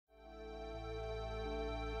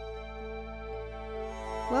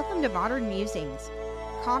Welcome to Modern Musings,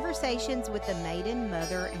 conversations with the maiden,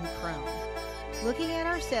 mother, and crone, looking at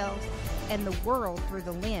ourselves and the world through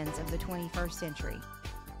the lens of the 21st century.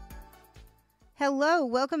 Hello,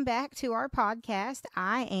 welcome back to our podcast.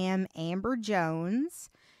 I am Amber Jones,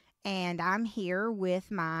 and I'm here with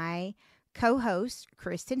my co-hosts,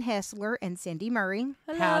 Kristen Hessler and Cindy Murray.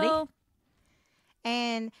 Hello. Howdy.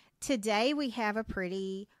 And today we have a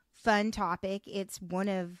pretty fun topic. It's one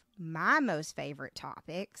of my most favorite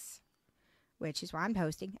topics, which is why I'm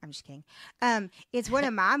hosting. I'm just kidding. It's one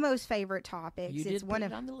of my most favorite topics. You It's did one put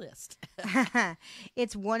of it on the list.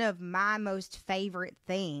 it's one of my most favorite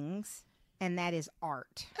things, and that is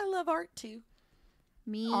art. I love art too.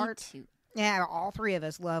 Me Art. too. Yeah, all three of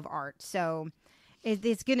us love art. So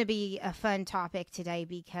it's going to be a fun topic today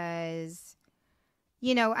because,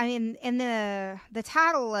 you know, I mean, and the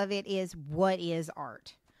title of it is, what is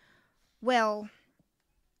art? Well,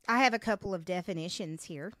 I have a couple of definitions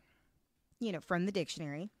here, you know, from the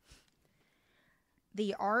dictionary.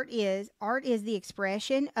 The art is the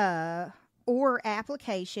expression or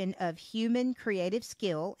application of human creative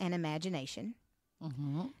skill and imagination.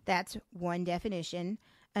 Mm-hmm. That's one definition.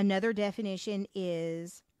 Another definition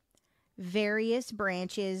is various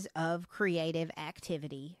branches of creative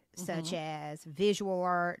activity, such as visual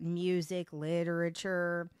art, music,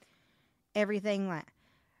 literature, everything like.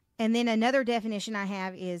 And then another definition I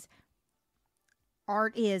have is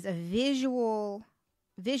art is a visual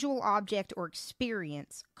object or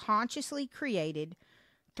experience consciously created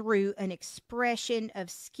through an expression of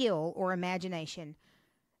skill or imagination.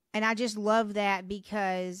 And I just love that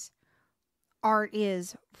because art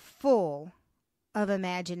is full of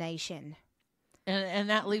imagination. And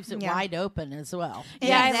that leaves it Yeah. wide open as well.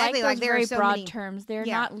 Yeah, exactly. I like those there are very so broad many- terms. They're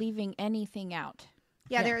Yeah. not leaving anything out.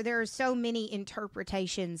 Yeah, Yeah. there are so many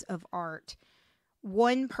interpretations of art.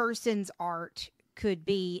 One person's art could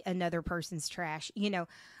be another person's trash. You know,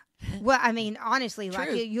 well, I mean, honestly, like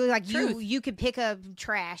Truth. you could pick up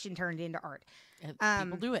trash and turn it into art.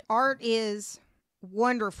 People do it. Art is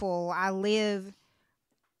wonderful. I live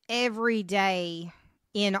every day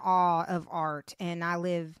in awe of art, and I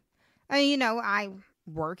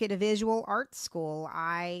work at a visual arts school.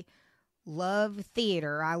 I love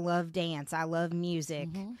theater. I love dance. I love music.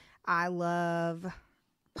 Mhm. I love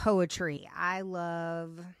poetry. I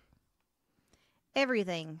love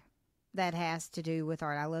everything that has to do with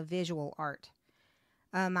art. I love visual art.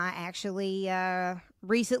 I actually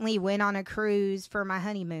recently went on a cruise for my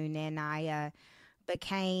honeymoon, and I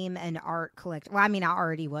became an art collector. Well, I mean, I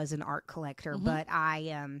already was an art collector, but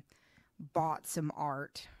I bought some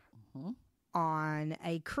art Mhm. on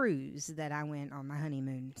a cruise that I went on my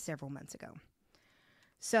honeymoon several months ago.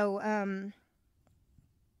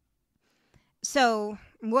 So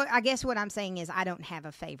what I guess what I'm saying is I don't have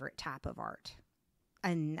a favorite type of art.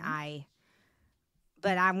 And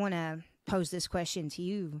but I want to pose this question to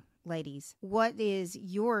you ladies. What is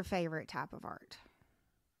your favorite type of art?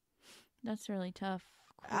 That's a really tough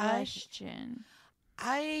I- question.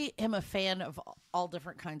 I am a fan of all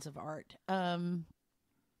different kinds of art.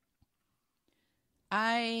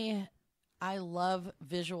 I love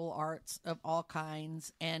visual arts of all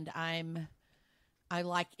kinds, and I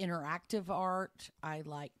like interactive art. I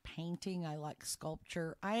like painting. I like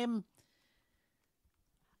sculpture. I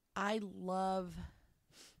love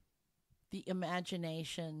the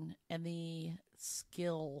imagination and the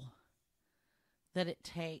skill that it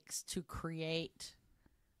takes to create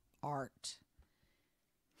art.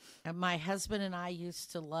 And my husband and I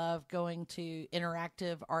used to love going to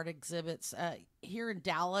interactive art exhibits. Here in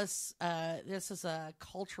Dallas, this is a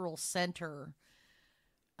cultural center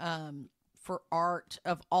for art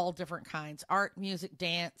of all different kinds. Art, music,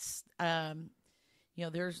 dance.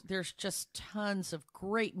 There's just tons of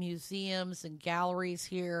great museums and galleries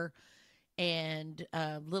here, and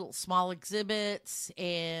little small exhibits.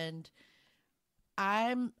 And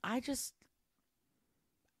I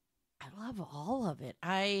love all of it.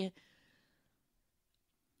 I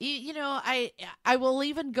will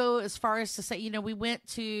even go as far as to say, we went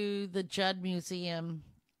to the Judd Museum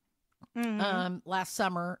last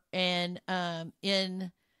summer and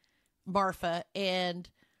in Marfa, and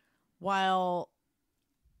while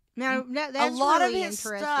Now, that's a lot really of his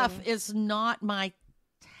interesting. stuff is not my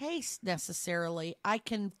taste necessarily, I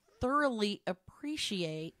can thoroughly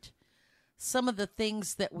appreciate some of the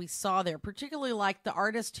things that we saw there, particularly like the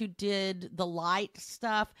artist who did the light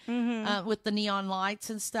stuff with the neon lights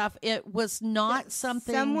and stuff. It was not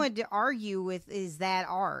something. Some would argue with, is that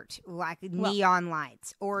art, like neon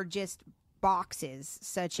lights, or just boxes,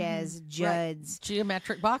 such as Judd's.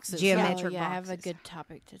 Geometric boxes. Geometric I have a boxes. good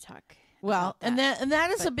topic to talk. Well, about and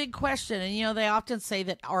that is a big question, and they often say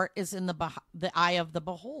that art is in the eye of the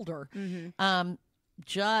beholder.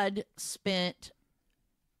 Judd spent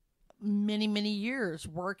many years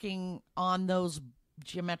working on those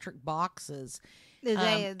geometric boxes.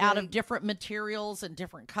 Out of different materials and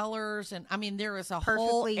different colors, and I mean there is a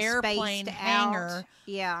whole perfectly airplane spaced hangar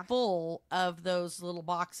out. full of those little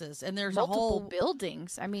boxes, and there's multiple a whole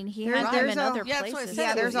buildings. I mean, he There's- had them there's in a- other Yeah, that's what I places. said.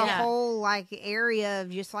 Yeah, there's a Yeah. whole like area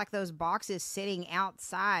of just like those boxes sitting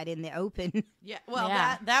outside in the open. Yeah, well,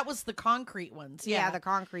 Yeah. that was the concrete ones. Yeah, Yeah, the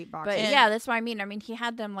concrete boxes. But And- yeah, that's what I mean. I mean, he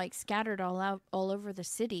had them like scattered all over the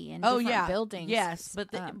city in different buildings. Yes, but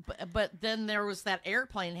but then there was that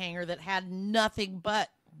airplane hangar that had nothing but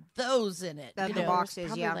those in it. Of you the know? boxes,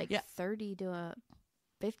 probably yeah. like Yeah. 30 to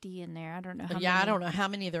 50 in there. I don't know how Yeah, many. I don't know how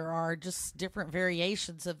many there are. Just different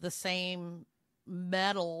variations of the same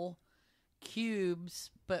metal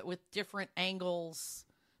cubes, but with different angles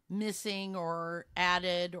missing or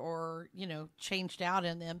added or changed out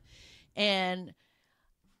in them. And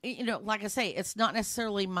like I say, it's not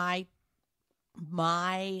necessarily my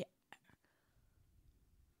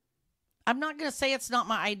I'm not going to say it's not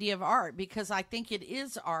my idea of art, because I think it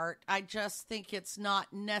is art. I just think it's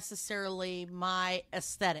not necessarily my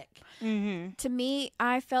aesthetic. To me,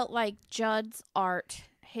 I felt like Judd's art,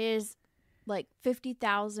 his like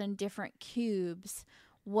 50,000 different cubes,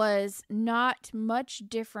 was not much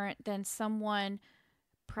different than someone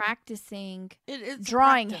practicing It's a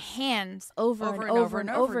drawing practice. hands over and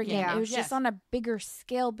over again. again. It was Yes. just on a bigger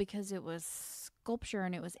scale because it was sculpture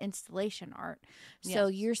and it was installation art. So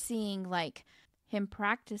Yes. you're seeing like him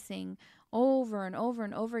practicing over and over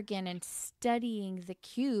and over again and studying the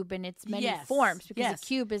cube and its many Yes. forms, because Yes. the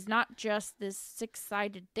cube is not just this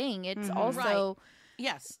six-sided thing. It's Mhm. also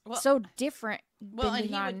Yes. Well, so different and depending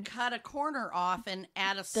he on would cut a corner off and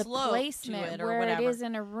add a the slope to placement, it or where whatever. it is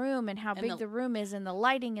in a room and how And big the- the room is and the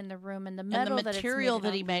lighting in the room and the And metal the that it's material made that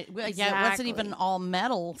of. he made, well, yeah, it wasn't even Exactly. all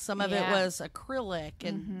metal. Some of it Yeah. was acrylic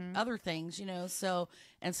and Mhm. other things, So,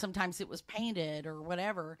 and sometimes it was painted or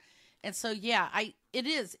whatever. And so, yeah,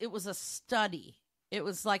 it was a study. It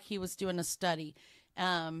was like he was doing a study,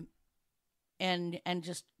 and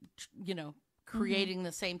just creating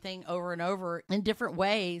the same thing over and over in different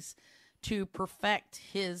ways to perfect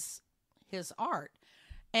his art.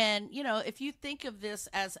 And if you think of this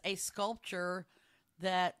as a sculpture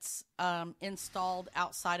that's installed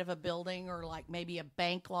outside of a building or like maybe a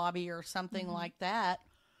bank lobby or something like that,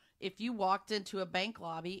 if you walked into a bank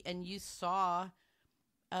lobby and you saw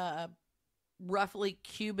a roughly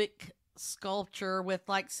cubic sculpture with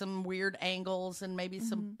like some weird angles and maybe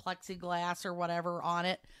some plexiglass or whatever on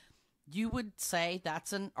it, you would say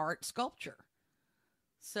that's an art sculpture.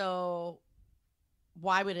 So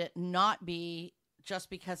why would it not be, just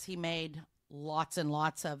because he made lots and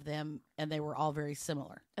lots of them and they were all very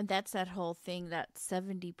similar? And that's that whole thing, that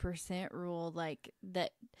 70% rule, like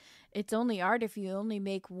that it's only art if you only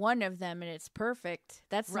make one of them and it's perfect.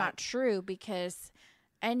 That's Right. not true, because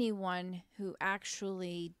anyone who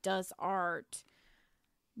actually does art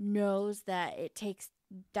knows that it takes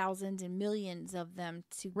thousands and millions of them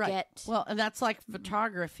to get. Well, and that's like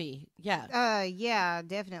photography. Yeah. Yeah,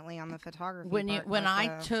 definitely on the photography. When part, I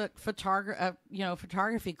but, took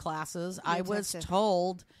photography classes, I You'd was have to-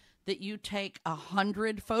 told that you take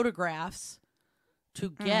 100 photographs to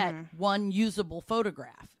get one usable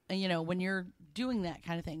photograph. And when you're doing that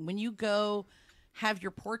kind of thing, when you go have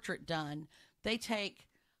your portrait done, they take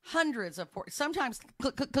hundreds of sometimes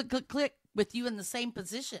click, click, click, click, click with you in the same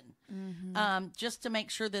position, just to make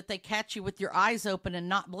sure that they catch you with your eyes open and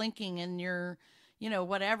not blinking and your,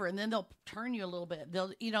 whatever. And then they'll turn you a little bit.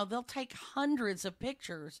 They'll take hundreds of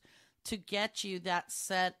pictures to get you that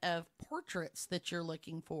set of portraits that you're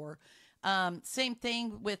looking for. Same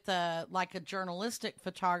thing with like a journalistic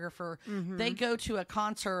photographer. They go to a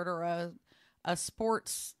concert or a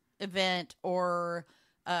sports event or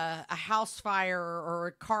a house fire or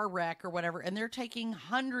a car wreck or whatever, and they're taking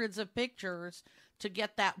hundreds of pictures to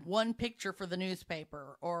get that one picture for the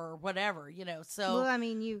newspaper or whatever, so well, I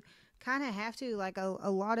mean, you kind of have to, like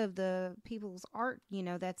a lot of the people's art,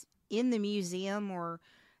 that's in the museum or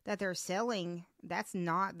that they're selling, that's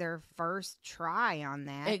not their first try on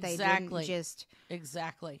that. Exactly. They didn't just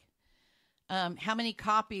exactly. How many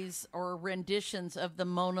copies or renditions of the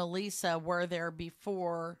Mona Lisa were there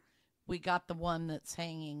before we got the one that's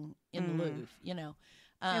hanging in the Louvre,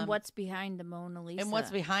 and what's behind the Mona Lisa? and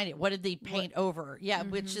what's behind it? What did they paint over? Yeah,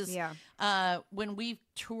 which is Yeah. when we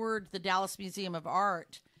toured the Dallas Museum of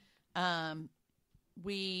Art,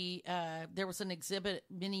 there was an exhibit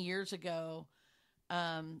many years ago,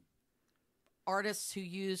 artists who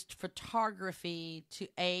used photography to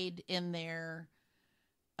aid in their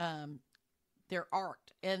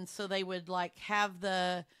art. And so they would like have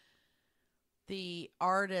the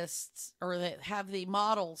artists or have the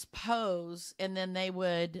models pose, and then they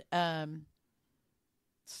would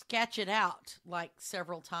sketch it out like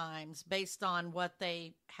several times based on what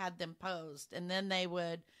they had them posed. And then they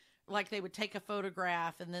would take a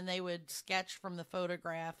photograph, and then they would sketch from the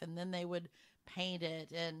photograph, and then they would paint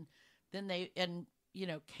it. And then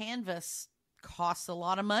canvas costs a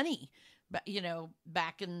lot of money, but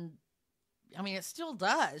back in, I mean, it still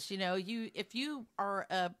does. If you are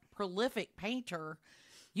a prolific painter,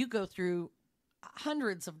 you go through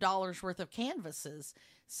hundreds of dollars worth of canvases.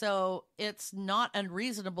 So it's not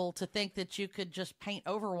unreasonable to think that you could just paint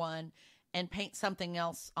over one and paint something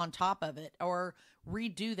else on top of it, or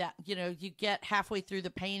redo that. You get halfway through the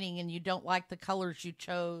painting and you don't like the colors you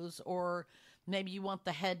chose, or maybe you want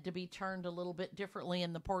the head to be turned a little bit differently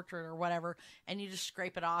in the portrait or whatever, and you just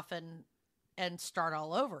scrape it off and start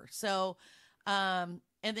all over. So, and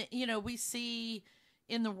then, we see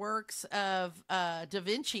in the works of Da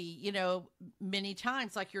Vinci, many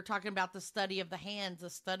times, like you're talking about the study of the hands, the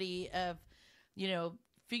study of,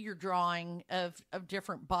 figure drawing of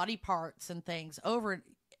different body parts and things. Over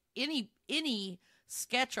any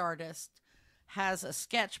sketch artist has a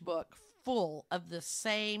sketchbook full of the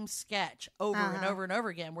same sketch over and over and over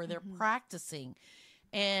again, where they're practicing.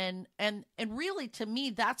 And really, to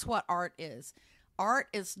me, that's what art is. Art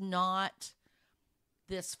is not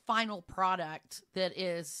this final product that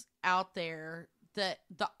is out there. That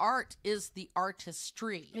the art is the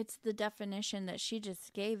artistry. It's the definition that she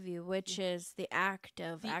just gave you, which is the act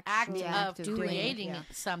of creating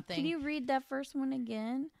something. Can you read that first one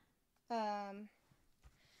again?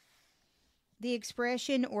 The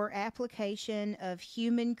expression or application of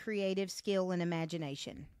human creative skill and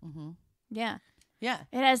imagination. Mm-hmm. Yeah. Yeah.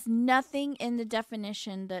 It has nothing in the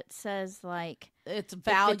definition that says like it's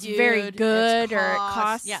valued, it's very good, or it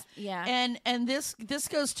costs. Yeah. Yeah. And this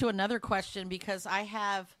goes to another question, because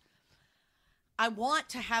I want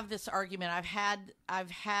to have this argument.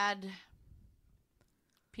 I've had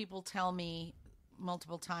people tell me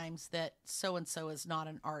multiple times that so and so is not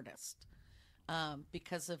an artist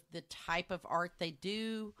because of the type of art they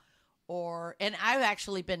do. And I've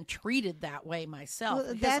actually been treated that way myself.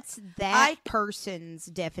 Well, that's that person's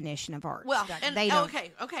definition of art. Well, like, and, they don't.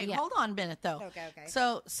 okay. Yeah. Hold on a minute, though. Okay.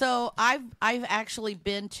 So I've actually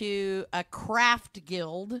been to a craft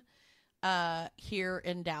guild here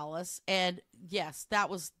in Dallas, and yes, that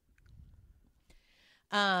was.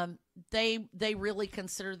 They really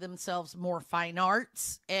consider themselves more fine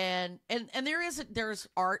arts, and there's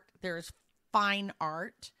art, there's fine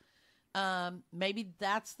art. Maybe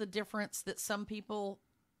that's the difference that some people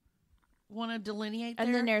want to delineate there.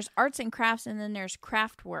 And then there's arts and crafts, and then there's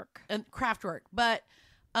craft work. But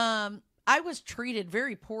I was treated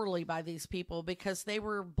very poorly by these people because they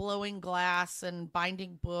were blowing glass and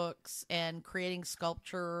binding books and creating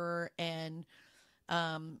sculpture and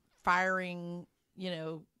firing,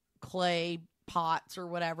 clay pots or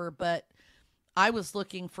whatever. But I was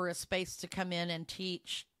looking for a space to come in and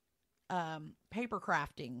teach paper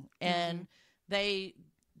crafting, and they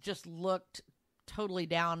just looked totally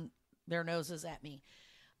down their noses at me.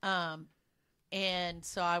 And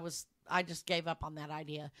so I just gave up on that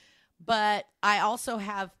idea. But I also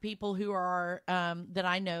have people who are, that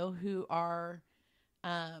I know who are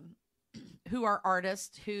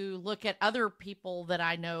artists, who look at other people that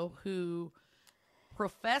I know who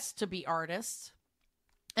profess to be artists.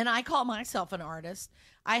 And I call myself an artist.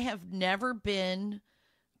 I have never been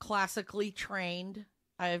classically trained.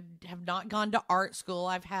 I have not gone to art school.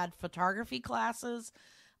 I've had photography classes.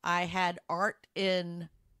 I had art in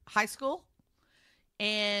high school,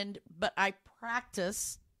 but I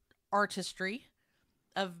practice artistry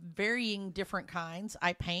of varying different kinds.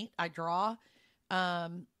 I paint, I draw.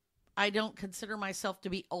 I don't consider myself to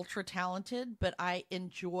be ultra talented, but I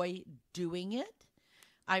enjoy doing it.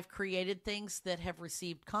 I've created things that have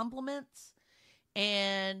received compliments,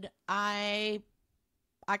 and I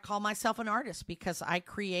call myself an artist because I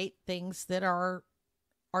create things that are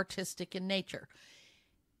artistic in nature.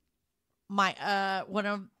 One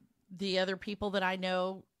of the other people that I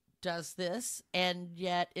know does this, and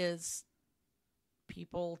yet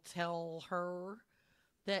people tell her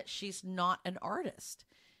that she's not an artist.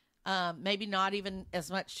 Maybe not even as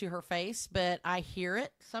much to her face, but I hear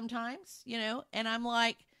it sometimes, and I'm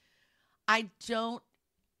like, I don't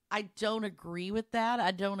agree with that.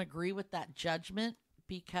 I don't agree with that judgment,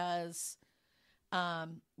 because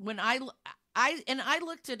when I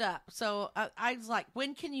looked it up. So I was like,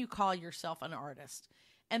 when can you call yourself an artist?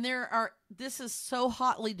 And this is so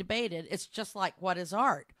hotly debated. It's just like, what is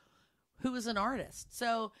art? Who is an artist?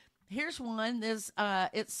 So here's one.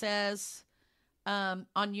 It says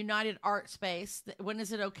on United Art Space, when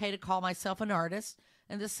is it okay to call myself an artist?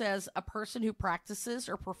 And this says a person who practices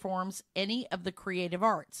or performs any of the creative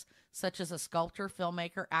arts, such as a sculptor,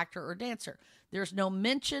 filmmaker, actor, or dancer. There's no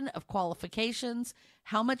mention of qualifications,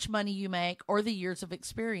 how much money you make, or the years of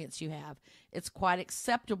experience you have. It's quite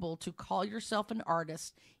acceptable to call yourself an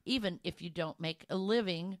artist, even if you don't make a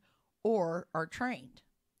living or are trained,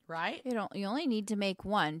 right? You only need to make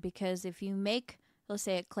one, because if you make, let's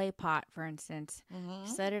say, a clay pot, for instance,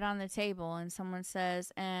 set it on the table, and someone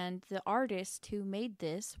says, and the artist who made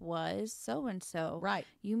this was so-and-so. Right.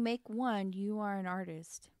 You make one, you are an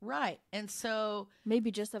artist. Right. And so maybe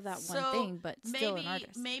just of that one thing, but still an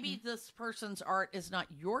artist. Maybe this person's art is not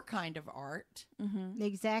your kind of art.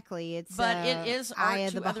 Exactly. It's but it is art eye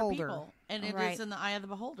of to the other beholder. people. And it is in the eye of the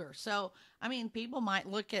beholder. So, I mean, people might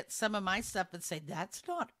look at some of my stuff and say, that's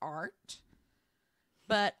not art.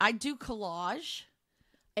 But I do collage.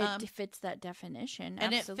 It fits that definition.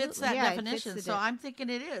 And absolutely. it fits that definition. Fits so I'm thinking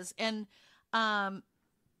it is. And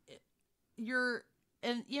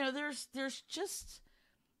there's just,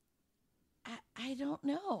 I don't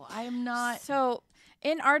know. I am not. So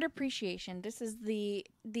in art appreciation, this is the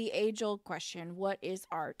age-old question: what is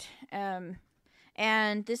art?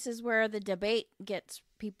 And this is where the debate gets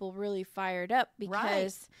people really fired up,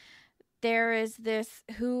 because there is this: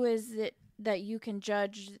 who is it that you can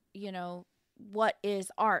judge? What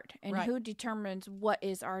is art, and who determines what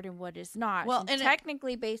is art and what is not? Well, and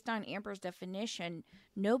technically, based on Amber's definition,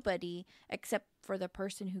 nobody except for the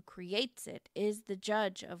person who creates it is the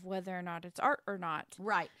judge of whether or not it's art or not.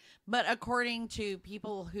 Right. But according to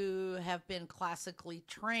people who have been classically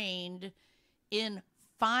trained in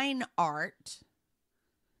fine art,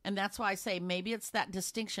 and that's why I say maybe it's that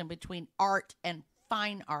distinction between art and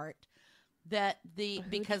fine art, that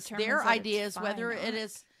because their idea is whether it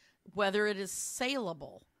is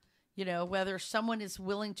saleable, whether someone is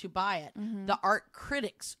willing to buy it. The art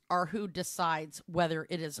critics are who decides whether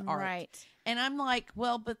it is art. Right. And I'm like,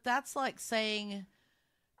 well, but that's like saying,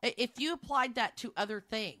 if you applied that to other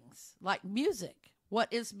things, like music,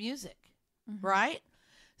 what is music? Right?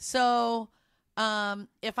 So,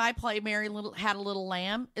 if I play Mary Had a Little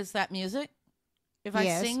Lamb, is that music? If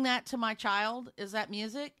I sing that to my child, is that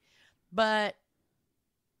music? But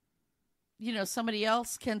somebody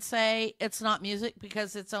else can say it's not music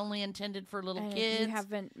because it's only intended for little kids. If you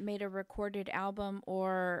haven't made a recorded album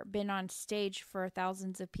or been on stage for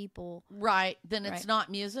thousands of people. Right. Then it's not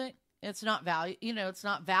music. It's not value. It's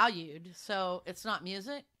not valued. So it's not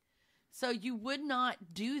music. So you would not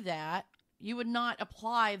do that. You would not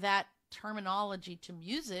apply that terminology to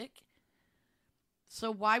music.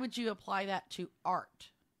 So why would you apply that to art?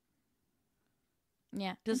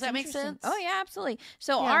 Yeah. Does that make sense? Oh, yeah, absolutely.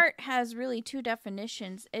 So art has really two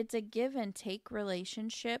definitions. It's a give and take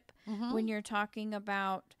relationship when you're talking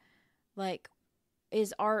about, like,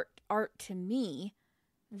 is art to me?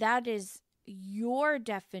 That is your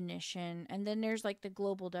definition. And then there's, like, the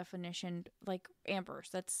global definition, like Amber's.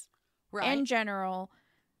 That's, in general,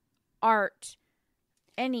 art,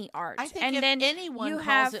 any art. I think and if then anyone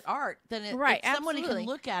calls it art, then someone can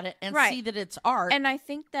look at it and see that it's art. And I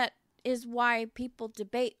think that is why people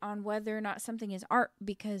debate on whether or not something is art,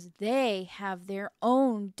 because they have their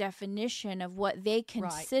own definition of what they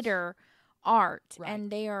consider art, and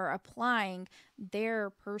they are applying their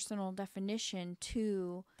personal definition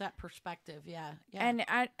to that perspective. And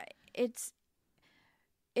it's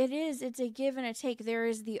a give and a take. There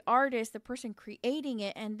is the artist, the person creating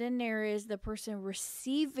it, and then there is the person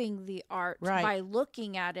receiving the art by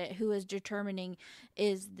looking at it, who is determining,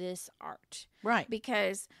 is this art? Right.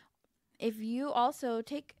 Because if you also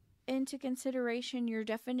take into consideration your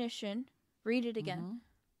definition, read it again.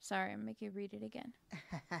 Sorry, I'm making you read it again.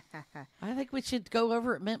 I think we should go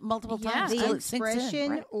over it multiple times. The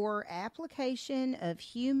expression or application of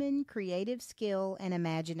human creative skill and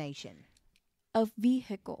imagination. A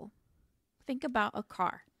vehicle. Think about a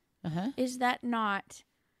car. Is that not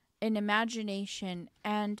an imagination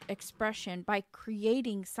and expression by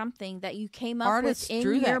creating something that you came up with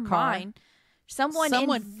in your mind? Someone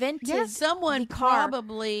invented someone the car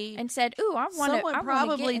probably and said, "Ooh, I want to." Someone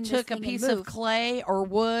probably took a piece of clay or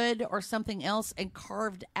wood or something else and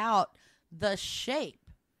carved out the shape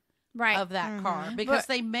of that car, because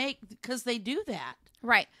they do that.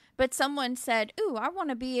 Right. But someone said, "Ooh, I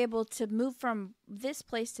want to be able to move from this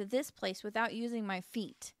place to this place without using my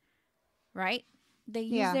feet." Right? They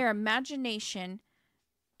use their imagination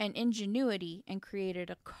and ingenuity and created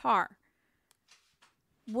a car,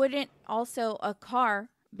 wouldn't also a car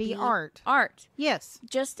Be art. Art. Yes.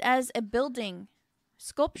 Just as a building,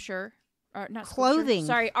 sculpture, or not Clothing. sculpture,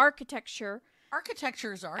 sorry, architecture.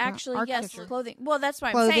 Architecture is art. Actually, yes, Architecture. clothing. Well, that's what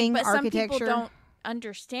I'm Clothing, saying. But some people architecture. don't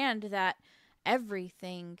understand that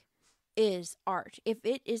everything is art. If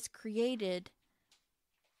it is created,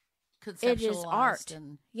 it is art. Conceptualized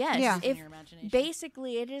and yes. Yeah. If your imagination.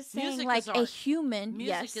 basically it is saying Music like is a art. human,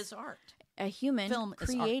 Music yes, is art. a human Film is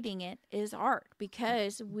art. creating it is art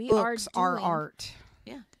because we Books are doing art.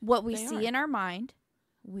 Yeah. what we They see are. in our mind.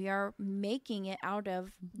 We are making it out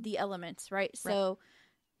of the elements, right? So,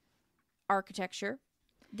 architecture.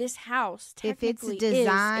 This house If it's technically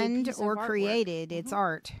designed is a piece or of artwork. created, it's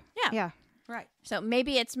art. Yeah. Yeah. Right. So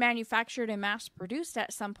maybe it's manufactured and mass produced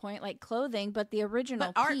at some point, like clothing, but the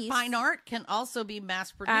original But piece, fine art can also be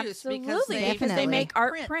mass produced absolutely, because they, because they Definitely. make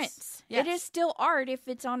art prints. Yes. It is still art if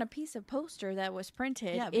it's on a piece of poster that was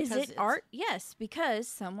printed. Yeah, Is because it it's- art? Yes, because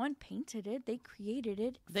someone painted it, they created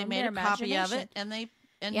it. They from made their a copy of imagination. it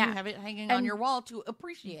and Yeah. you have it hanging on And your wall to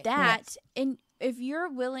appreciate that. And if you're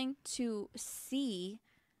willing to see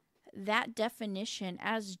that definition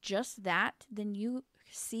as just that, then you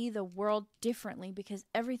see the world differently because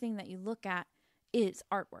everything that you look at is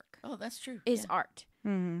artwork, Oh, that's true. is Yeah. art.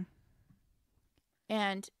 Mm-hmm.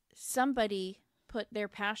 And somebody put their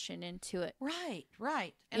passion into it. Right,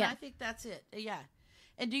 right. And Yeah. I think that's it. Yeah.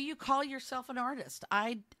 And do you call yourself an artist?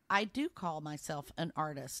 I do call myself an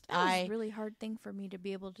artist. That was a really hard thing for me to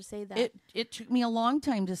be able to say that. It took me a long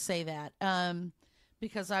time to say that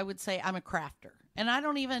because I would say I'm a crafter. And I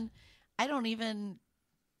don't even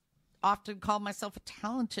often call myself a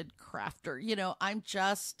talented crafter. You know, I'm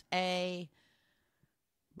just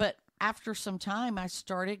but after some time I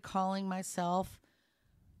started calling myself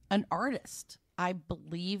an artist. I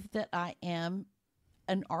believe that I am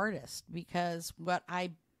an artist because what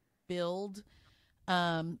I build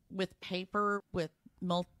with paper, with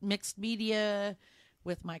mixed media,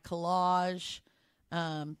 with my collage,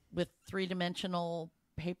 with three-dimensional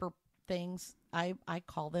paper things, I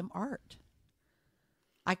call them art.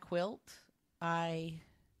 I quilt, I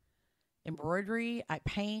embroidery, I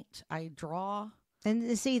paint, I draw. And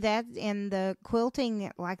to see that and the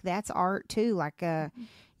quilting, like that's art too. Like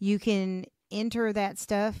you can enter that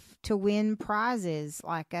stuff to win prizes.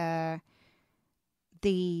 Like the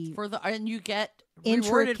And you get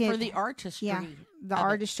rewarded for intricate- the artistry. yeah, the of it.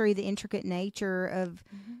 artistry, the intricate nature of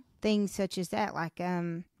things such as that. Like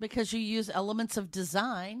Because you use elements of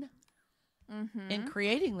design in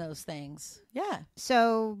creating those things. Yeah.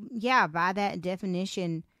 so yeah, by that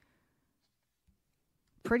definition,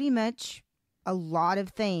 pretty much a lot of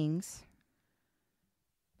things.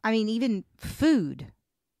 I mean, even food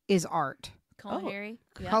is art. Culinary.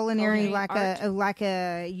 Yeah, Culinary, like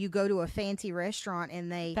art. you go to a fancy restaurant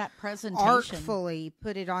and they That presentation. artfully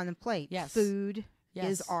put it on the plate. Yes. Food Yes.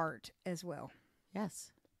 is art as well.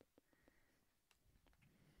 Yes.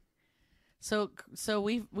 So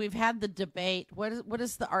we've had the debate. What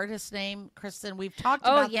is the artist's name, Kristen? We've talked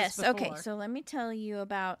Oh, about yes. this before. Okay, so let me tell you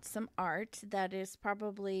about some art that is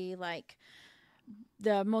probably like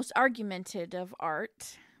the most argumented of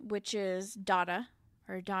art, which is Dada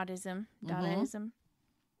or Dadaism. Dadaism.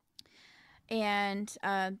 And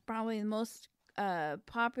probably the most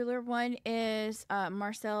popular one is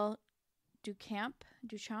Marcel Duchamp,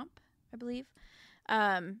 I believe.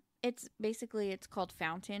 It's called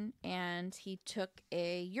Fountain, and he took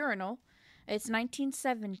a urinal. It's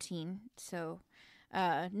 1917, so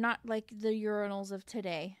not like the urinals of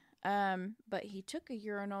today. But he took a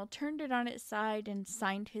urinal, turned it on its side, and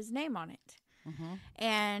signed his name on it.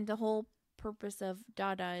 And the whole purpose of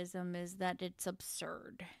Dadaism is that it's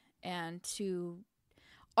absurd and to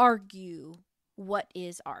argue what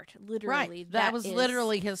is art. Literally, Right. That was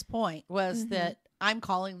literally his point, was that I'm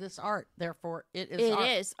calling this art, therefore it is art.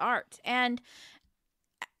 It is art. And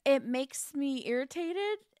it makes me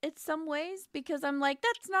irritated in some ways because I'm like,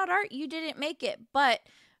 that's not art. You didn't make it. But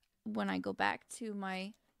when I go back to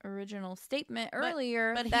my original statement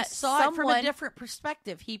earlier, But he that saw it from a different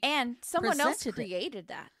perspective. and someone else presented it. created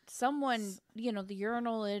that. Someone, the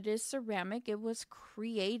urinal, it is ceramic. It was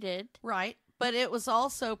created Right. But it was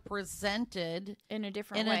also presented in a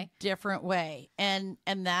different in way. a different way. And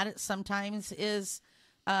that sometimes is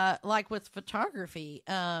like with photography,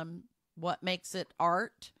 what makes it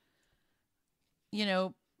art,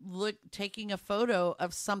 taking a photo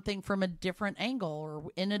of something from a different angle or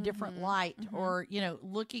in a different light or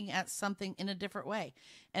looking at something in a different way.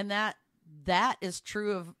 And that is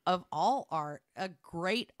true of all art. A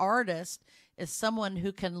great artist is someone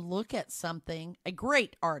who can look at something, a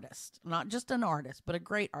great artist, not just an artist, but a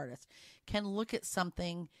great artist, can look at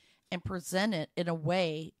something and present it in a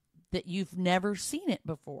way that you've never seen it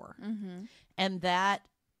before. Mm-hmm. And that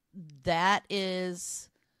is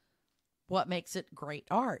what makes it great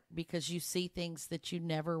art, because you see things that you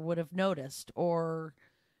never would have noticed, or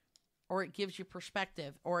it gives you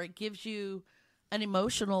perspective, or it gives you an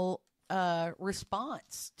emotional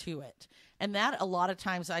response to it. And that a lot of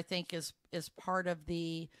times I think is part of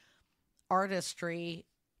the artistry,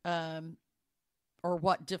 or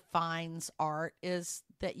what defines art, is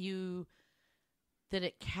that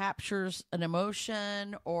it captures an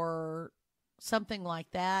emotion or something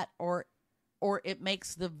like that, or it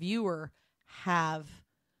makes the viewer have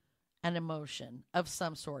an emotion of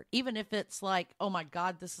some sort, even if it's like, oh my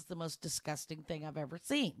God, this is the most disgusting thing I've ever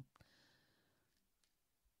seen.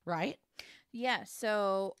 Right? Yeah.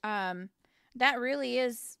 So that really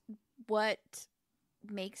is what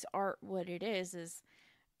makes art what it is,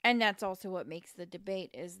 and that's also what makes the debate,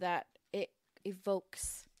 is that it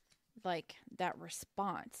evokes like that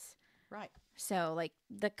response. Right. So like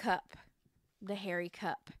the cup, the hairy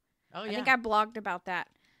cup. Oh, I think I blogged about that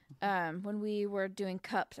when we were doing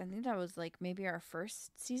cups. I think that was like maybe our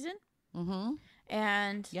first season. Mm-hmm.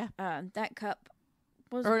 And yeah, that cup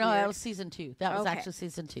was no, weird. that was season 2. That was Okay. actually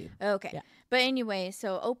season 2. Okay. Yeah. But anyway,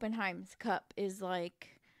 so Oppenheim's cup is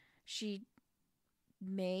like, she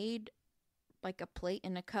made like a plate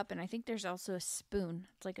and a cup, and I think there's also a spoon.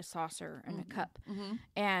 It's like a saucer and a cup. Mm-hmm.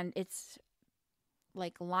 And it's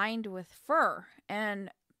like lined with fur.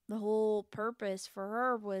 And the whole purpose for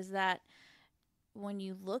her was that when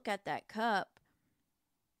you look at that cup,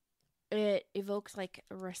 it evokes like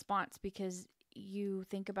a response, because you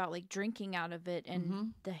think about like drinking out of it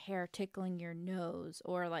and the hair tickling your nose,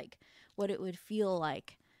 or like what it would feel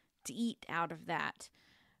like to eat out of that.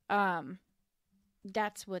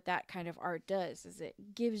 That's what that kind of art does, is it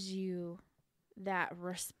gives you that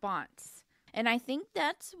response. And I think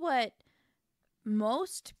that's what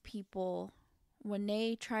most people, when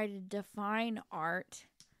they try to define art,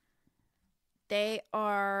 they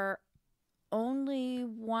are only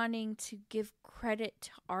wanting to give credit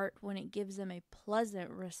to art when it gives them a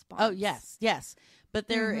pleasant response. Oh, yes. But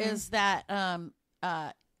there is that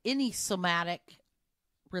any somatic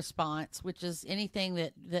response, which is anything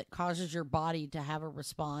that causes your body to have a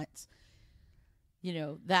response. You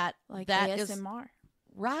know, that Like that ASMR.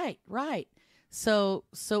 is right. So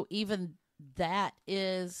even that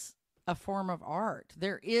is a form of art.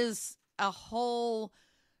 There is a whole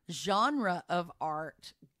genre of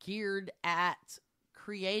art geared at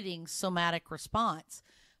creating somatic response.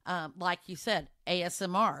 Like you said,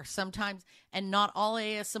 ASMR sometimes, and not all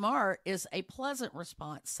ASMR is a pleasant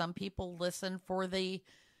response. Some people listen for the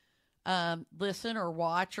listen or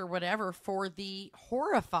watch or whatever for the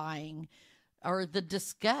horrifying or the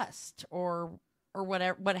disgust or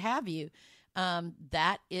whatever, what have you.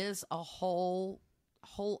 That is a whole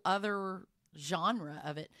other genre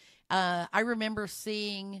of it. I remember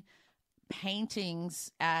seeing paintings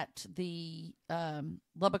at the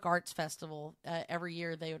Lubbock Arts Festival. Every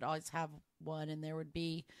year they would always have one, and there would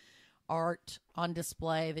be art on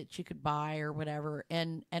display that you could buy or whatever.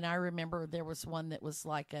 And I remember there was one that was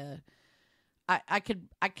like I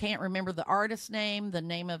can't remember the artist's name, the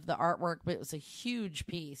name of the artwork, but it was a huge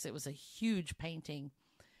piece. It was a huge painting,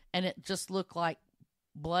 and it just looked like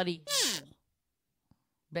bloody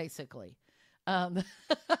basically.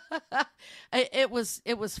 It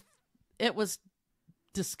was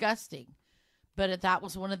disgusting, but that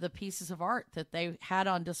was one of the pieces of art that they had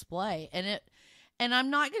on display. And I'm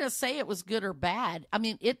not going to say it was good or bad. I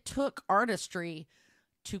mean, it took artistry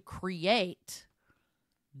to create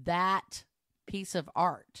that piece of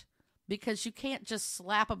art, because you can't just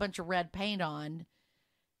slap a bunch of red paint on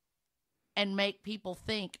and make people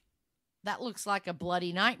think that looks like a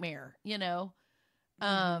bloody nightmare, you know?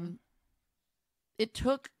 It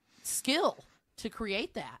took skill to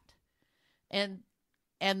create that. And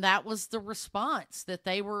that was the response that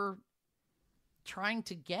they were trying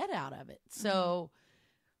to get out of it. So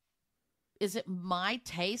is it my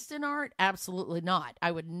taste in art? Absolutely not.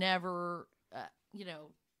 I would never,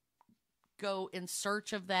 go in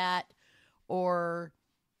search of that or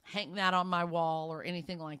hang that on my wall or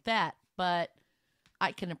anything like that. But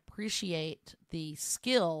I can appreciate the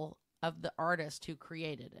skill of the artist who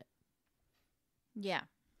created it. Yeah.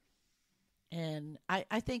 And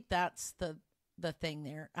I think that's the thing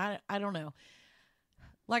there. I don't know.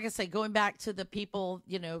 Like I say, going back to the people,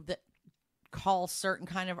 that call certain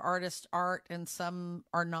kind of artist art and some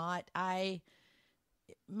are not,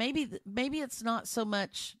 maybe it's not so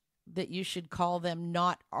much that you should call them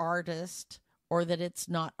not artist or that it's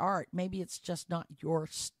not art. Maybe it's just not your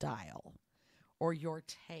style or your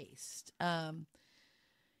taste. I've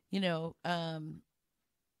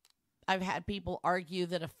had people argue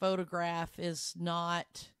that a photograph is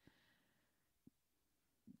not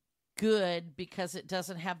good because it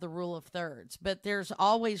doesn't have the rule of thirds, but there's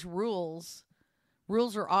always rules.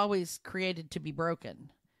 Rules are always created to be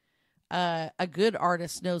broken. A good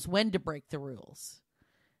artist knows when to break the rules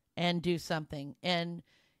and do something. And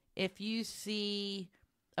if you see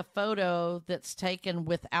a photo that's taken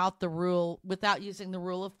without using the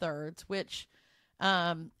rule of thirds, which,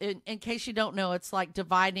 in case you don't know, it's like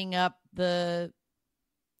dividing up the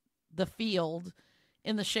field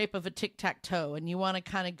in the shape of a tic-tac-toe, and you want to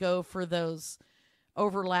kind of go for those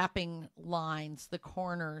overlapping lines, the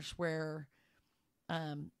corners where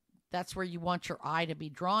that's where you want your eye to be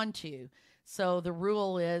drawn to. So the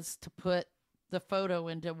rule is to put the photo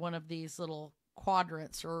into one of these little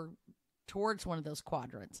quadrants or towards one of those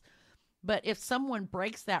quadrants. But if someone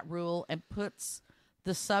breaks that rule and puts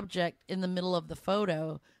the subject in the middle of the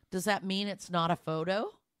photo, does that mean it's not a photo?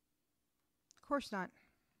 Of course not.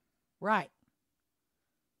 Right.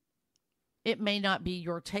 It may not be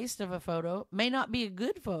your taste of a photo, may not be a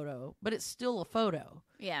good photo, but it's still a photo.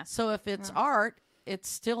 Yeah. So if it's art, it's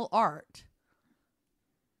still art.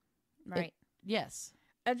 Right. Yes.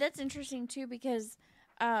 That's interesting, too, because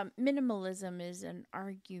minimalism is an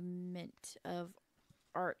argument of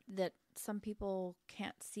art that some people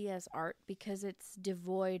can't see as art because it's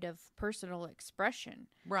devoid of personal expression.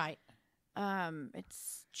 Right.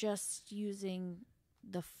 It's just using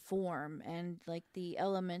the form and like the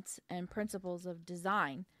elements and principles of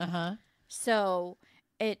design. Uh-huh. So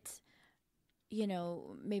it's,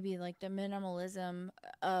 maybe like the minimalism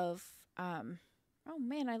of, oh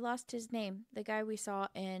man, I lost his name. The guy we saw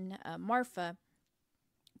in Marfa.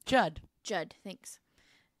 Judd, thanks.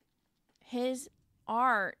 His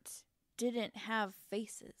art didn't have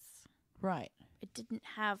faces. Right. It didn't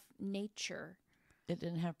have nature. It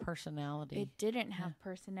didn't have personality. It didn't have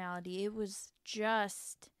personality. It was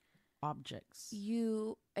just objects.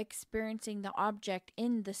 You experiencing the object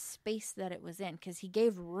in the space that it was in, because he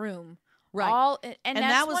gave room. Right. And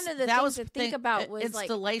that's one of the things to think about was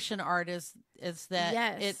installation like, art is that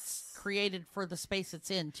yes. it's created for the space it's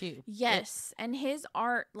in too. Yes. And his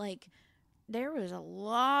art, like, there was a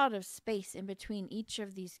lot of space in between each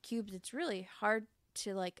of these cubes. It's really hard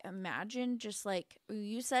to like imagine, just like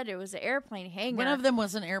you said, it was an airplane hangar. One of them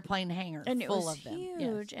was an airplane hangar, and it full was of them.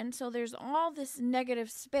 Huge. Yes. And so there's all this negative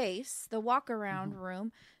space, the walk around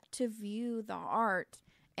room, to view the art.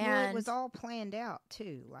 And it was all planned out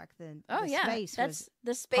too, like the space was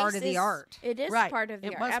the space part of the art. It is right. part of the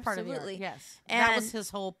it art. was Absolutely. Part of the art. Yes, and that was his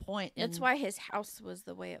whole point. That's why his house was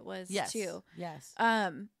the way it was too. Yes.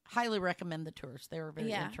 Highly recommend the tours. They were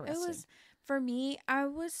very interesting. It was, for me, I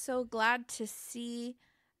was so glad to see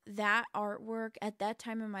that artwork at that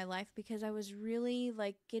time in my life, because I was really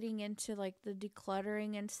like getting into like the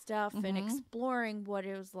decluttering and stuff and exploring what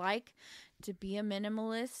it was like to be a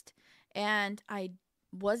minimalist. And I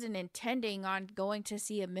wasn't intending on going to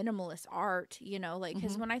see a minimalist art,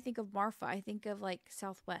 because when I think of Marfa, I think of like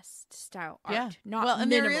Southwest style art. Not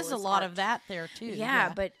and there is a lot art. of that there too.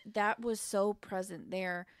 Yeah, but that was so present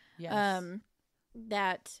there. Yes.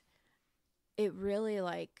 That it really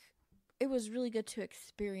it was really good to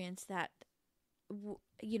experience that,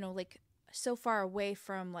 like so far away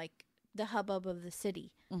from like the hubbub of the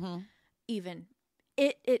city. Even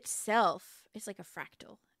it itself, it's like a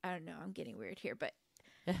fractal. I don't know, I'm getting weird here, but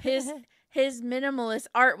his minimalist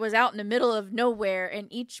art was out in the middle of nowhere, and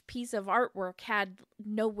each piece of artwork had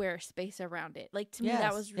nowhere space around it. Like, to me,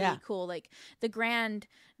 that was really cool. Like the grand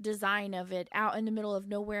design of it out in the middle of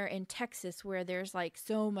nowhere in Texas, where there's like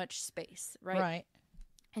so much space, right?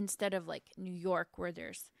 Instead of like New York, where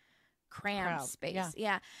there's crammed space.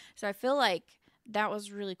 Yeah. So I feel like that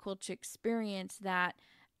was really cool to experience that.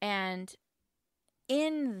 And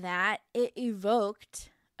in that, it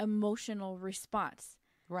evoked emotional response.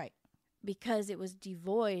 Right. Because it was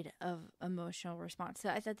devoid of emotional response. So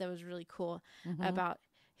I thought that was really cool about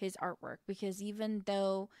his artwork, because even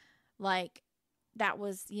though like that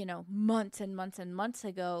was, months and months and months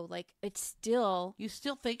ago, like it's still... You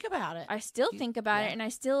still think about it. I still think about it, and I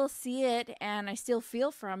still see it, and I still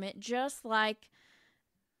feel from it, just like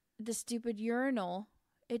the stupid urinal.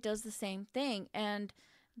 It does the same thing. And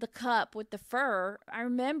the cup with the fur, I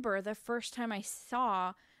remember the first time I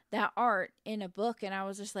saw that art in a book, and I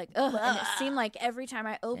was just like, ugh. And it seemed like every time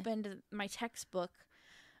I opened my textbook,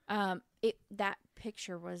 that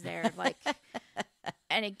picture was there. Like,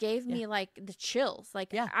 and it gave me like the chills.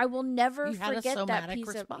 Like Yeah. I will never You had a forget that somatic piece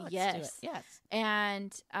of response to yes. it. Yes.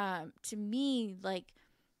 And to me, like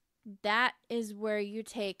that is where you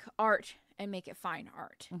take art and make it fine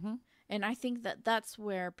art. Mm-hmm. And I think that that's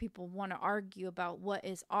where people want to argue about what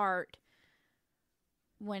is art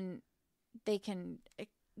when they can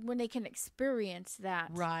experience that.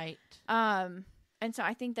 Right. And so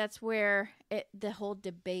I think that's where the whole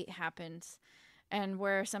debate happens, and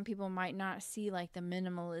where some people might not see like the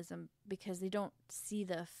minimalism because they don't see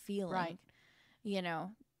the feeling. Right. You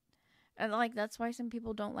know. And like that's why some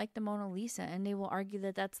people don't like the Mona Lisa, and they will argue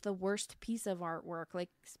that that's the worst piece of artwork. Like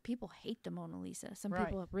people hate the Mona Lisa. Some Right.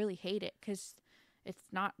 people really hate it because it's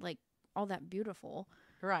not like all that beautiful.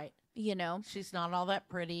 Right. You know, She's not all that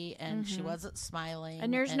pretty, and she Mhm. wasn't smiling.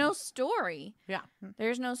 and there's no story. Yeah.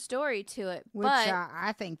 There's no story to it. Which but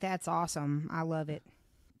I think that's awesome. I love it.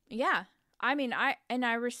 yeah, I mean,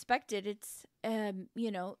 I respect it. It's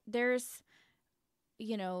you know, there's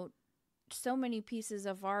you know, so many pieces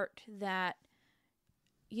of art that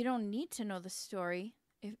you don't need to know the story.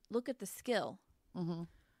 Look at the skill. Mm-hmm.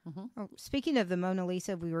 Mm-hmm. Oh, speaking of the Mona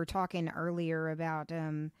Lisa, we were talking earlier about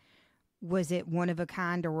was it one of a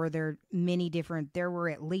kind, or were there many different? There were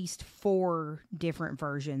at least 4 different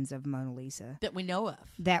versions of Mona Lisa That we know of.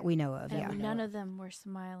 that we know of. And Yeah, none of them were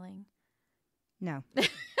smiling. no,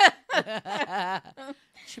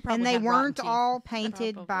 She probably and they had rotten weren't teeth. all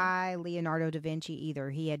painted Probably. by Leonardo da Vinci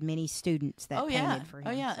either. He had many students that painted yeah. for him.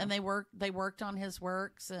 Oh yeah, so. and they worked on his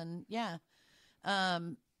works, and yeah,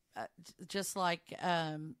 just like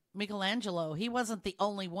Michelangelo, he wasn't the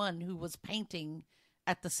only one who was painting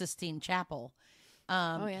at the Sistine Chapel. He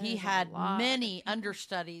there's a had lot of many people.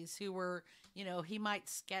 understudies who were, you know, he might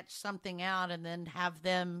sketch something out and then have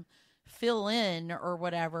them fill in or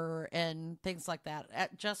whatever and things like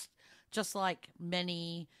that. Just like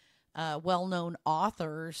many well-known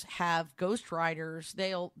authors have ghostwriters,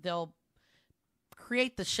 they'll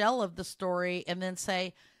create the shell of the story and then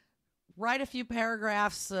say, write a few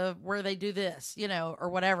paragraphs of where they do this, you know, or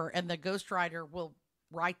whatever, and the ghostwriter will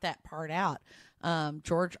write that part out.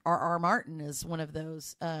 George R.R. Martin is one of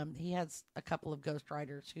those. He has a couple of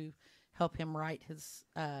ghostwriters who help him write his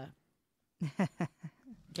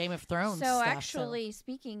Game of Thrones So stuff. actually,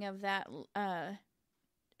 speaking of that,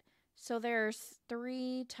 so there's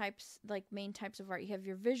 3 types, like main types of art. You have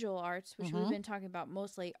your visual arts, which we've Mhm. been talking about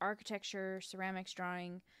mostly: architecture, ceramics,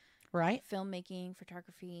 drawing, right? filmmaking,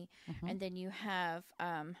 photography, Mhm. and then you have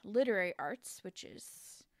literary arts, which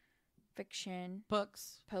is fiction,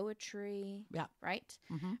 Books. poetry, Yeah. right?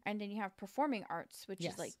 Mhm. And then you have performing arts, which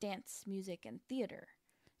Yes. is like dance, music, and theater.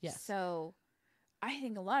 Yes. So I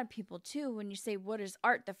think a lot of people too, when you say what is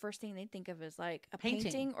art, the first thing they think of is like a Painting.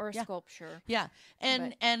 painting or a Yeah. sculpture. Yeah, and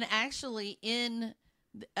But- and actually, in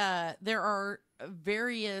there are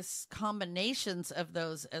various combinations of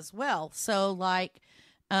those as well. So, like,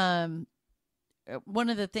 one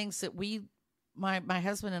of the things that my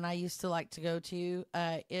husband and I used to like to go to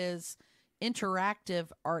is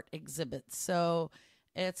interactive art exhibits. So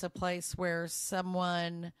it's a place where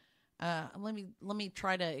someone let me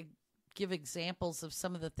try to give examples of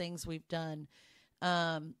some of the things we've done.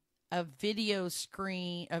 A video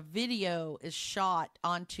is shot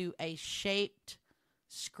onto a shaped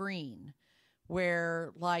screen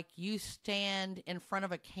where, like, you stand in front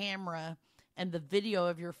of a camera and the video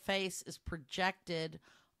of your face is projected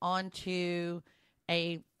onto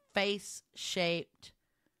a face-shaped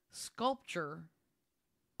sculpture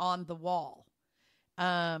on the wall.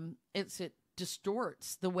 It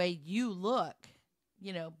distorts the way you look,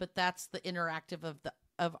 you know, but that's the interactive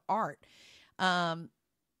of art.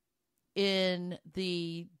 In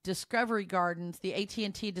the Discovery Gardens, the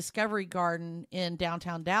AT&T Discovery Garden in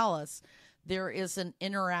downtown Dallas, there is an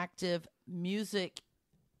interactive music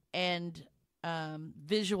and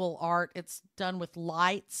visual art. It's done with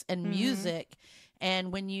lights and music.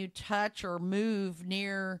 And when you touch or move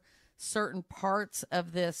near certain parts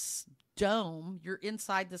of this dome, you're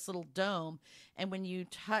inside this little dome. And when you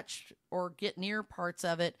touch or get near parts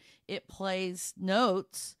of it, it plays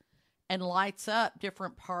notes and lights up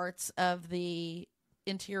different parts of the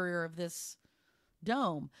interior of this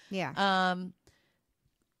dome. Yeah.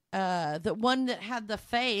 The one that had the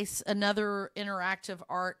face, another interactive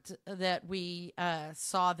art that we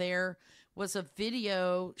saw there, was a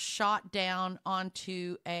video shot down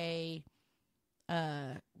onto a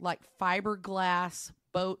like fiberglass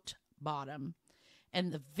boat bottom.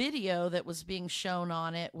 And the video that was being shown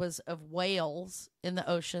on it was of whales in the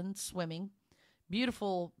ocean swimming.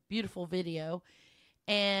 Beautiful, beautiful video.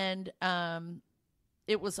 And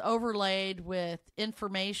it was overlaid with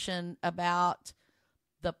information about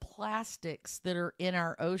the plastics that are in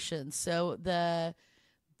our oceans. So the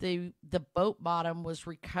boat bottom was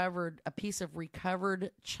recovered, a piece of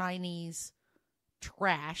recovered Chinese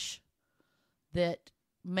trash that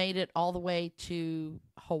made it all the way to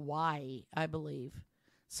Hawaii, I believe.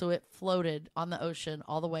 So it floated on the ocean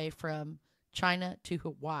all the way from China to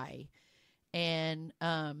Hawaii. And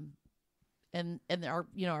our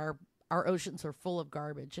our oceans are full of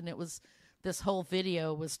garbage. And it was, this whole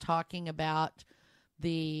video was talking about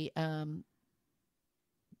the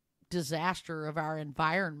disaster of our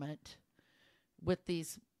environment with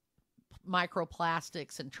these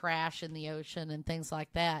microplastics and trash in the ocean and things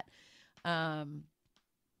like that. There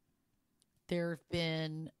have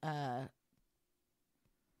been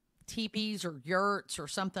teepees or yurts or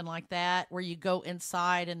something like that where you go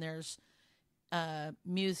inside and there's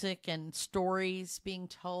music and stories being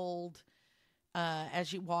told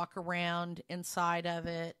as you walk around inside of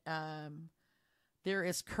it. There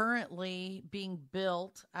is currently being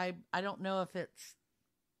built. I don't know if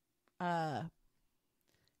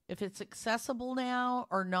it's accessible now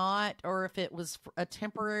or not, or if it was a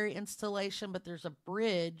temporary installation, but there's a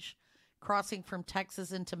bridge crossing from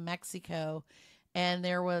Texas into Mexico. And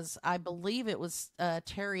there was, I believe it was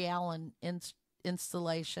Terry Allen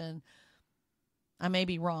installation. I may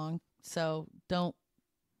be wrong, so don't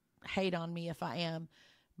hate on me if I am.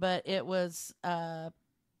 But it was a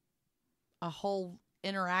whole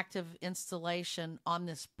interactive installation on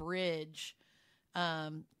this bridge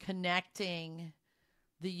connecting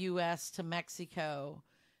the U.S. to Mexico.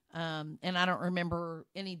 And I don't remember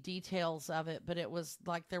any details of it, but it was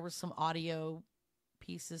like there was some audio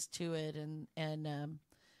pieces to it and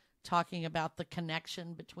talking about the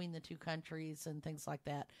connection between the two countries and things like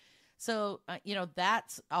that. So,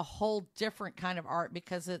 that's a whole different kind of art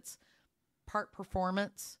because it's part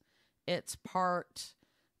performance, it's part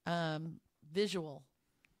visual.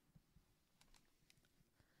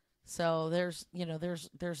 So there's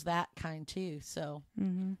that kind too. So,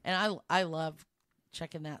 and I love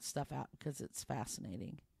checking that stuff out because it's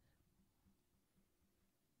fascinating.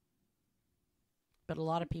 But a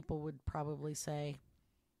lot of people would probably say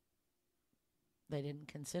they didn't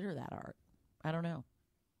consider that art. I don't know.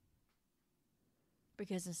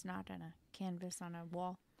 Because it's not on a canvas on a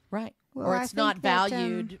wall. Right. Well, or it's not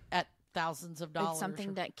valued at thousands of dollars. It's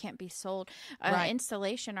something that can't be sold. Right.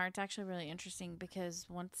 Installation art's actually really interesting because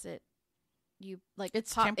once it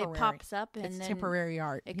pops up and it's then temporary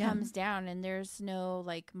art. It comes down and there's no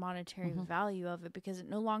monetary value of it because it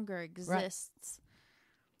no longer exists.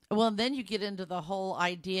 Right. Well, then you get into the whole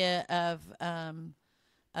idea of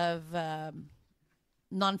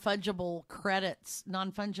non-fungible credits,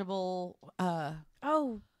 non-fungible.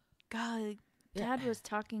 Oh, God. Dad was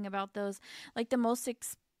talking about those, the most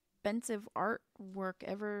expensive artwork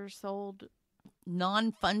ever sold.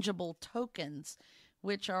 Non-fungible tokens,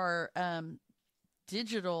 which are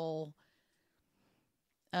digital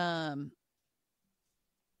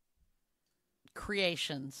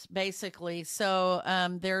creations, basically. So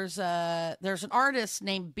there's an artist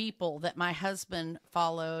named Beeple that my husband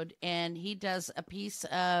followed, and he does a piece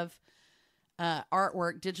of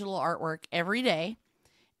artwork, digital artwork, every day.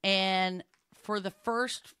 And for the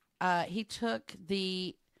first, he took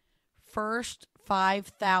the first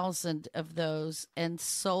 5,000 of those and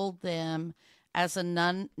sold them as a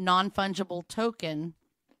non-fungible token.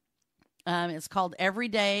 It's called Every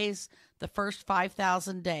Days, the first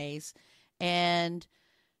 5,000 days. And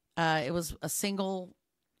it was a single,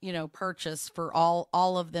 purchase for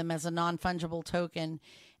all of them as a non-fungible token.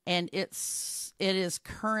 And it is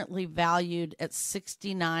currently valued at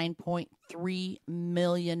 $69.3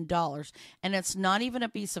 million. And it's not even a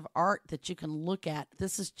piece of art that you can look at.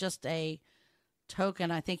 This is just a token.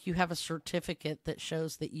 I think you have a certificate that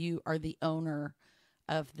shows that you are the owner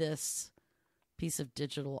of this piece of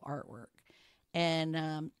digital artwork.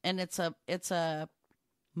 And it's a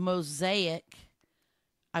mosaic,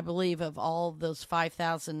 I believe, of all of those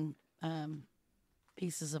 5,000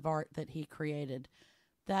 pieces of art that he created.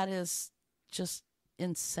 That is just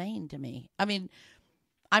insane to me. I mean,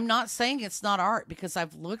 I'm not saying it's not art because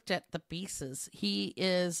I've looked at the pieces. He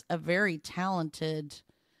is a very talented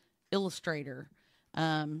illustrator,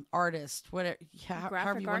 artist, whatever,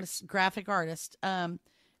 however you want to, graphic artist.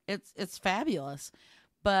 It's fabulous,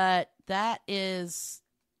 but that's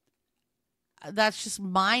just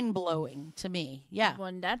mind blowing to me. Yeah. Well,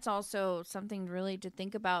 and that's also something really to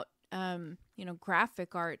think about.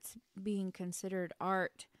 Graphic arts being considered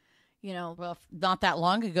art. Well, not that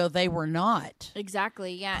long ago they were not.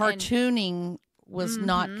 Exactly. Yeah. Cartooning was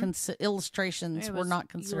not illustrations were not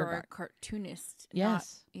considered art. A cartoonist.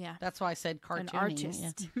 Yes. Yeah. That's why I said cartooning. An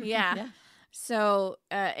artist. Yeah. So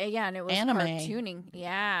again, it was Anime. cartooning.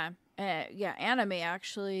 Yeah. Yeah, anime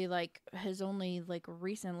actually like has only like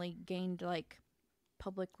recently gained like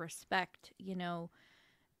public respect, you know,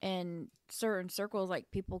 in certain circles.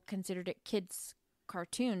 Like people considered it kids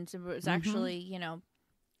cartoons. It was actually, you know,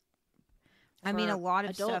 I mean, for a lot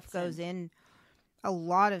of stuff adults goes and- a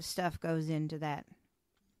lot of stuff goes into that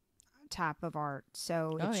type of art,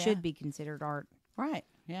 so it should be considered art. Right.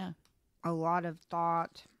 Yeah. A lot of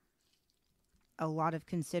thought, a lot of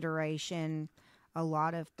consideration, a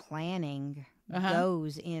lot of planning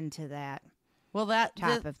goes into that Well, that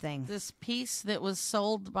type of thing. This piece that was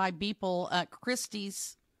sold by Beeple at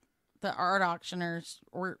Christie's, the art auctioneers,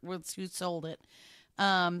 was who sold it.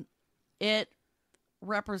 It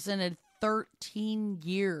represented 13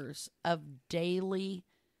 years of daily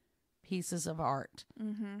pieces of art.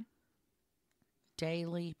 Mm-hmm.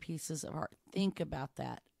 Daily pieces of art. Think about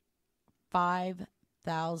that.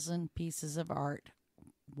 5,000 pieces of art,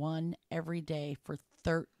 one every day for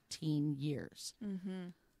 13 years. Mm-hmm.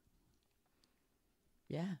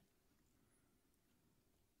 Yeah.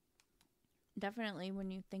 Definitely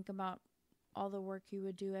when you think about all the work you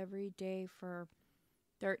would do every day for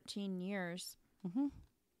 13 years, Mm-hmm.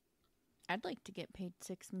 I'd like to get paid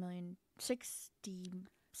 $69 million.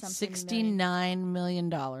 $69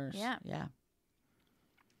 million. Yeah. Yeah.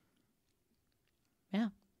 Yeah.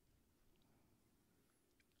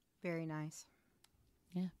 Very nice.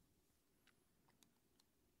 Yeah.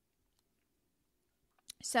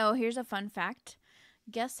 So here's a fun fact.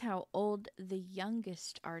 Guess how old the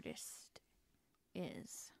youngest artist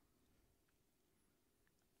is?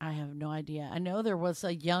 I have no idea. I know there was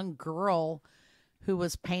a young girl who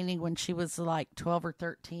was painting when she was like 12 or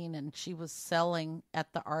 13, and she was selling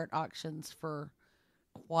at the art auctions for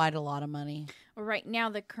quite a lot of money. Well, right now,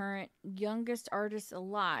 the current youngest artist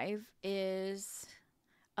alive is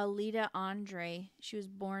Alida Andre. She was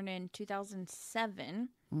born in 2007,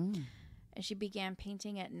 and she began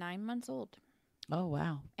painting at 9 months old. Oh,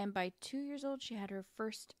 wow. And by 2 years old, she had her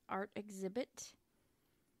first art exhibit.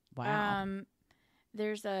 Wow.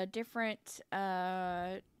 There's a different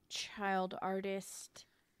child artist.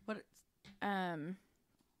 What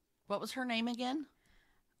What was her name again?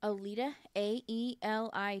 Alida,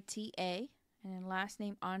 Aelita, and then last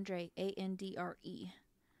name Andre, Andre.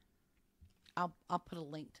 I'll put a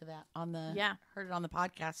link to that on the heard it on the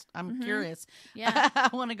podcast. I'm curious. Yeah. I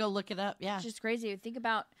want to go look it up. Yeah. It's just crazy to think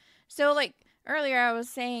about. So like earlier I was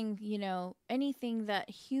saying, you know, anything that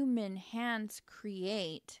human hands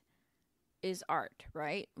create is art,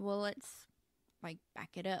 right? Well, let's like back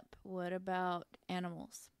it up. What about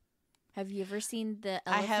animals? Have you ever seen the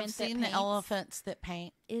elephant I have seen the elephants that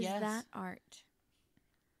paint. Is yes. that art?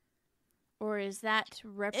 Or is that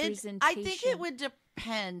representation? I think it would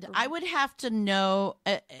depend. I would have to know.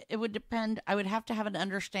 It would depend. I would have to have an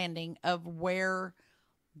understanding of where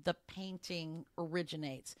the painting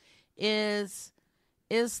originates. Is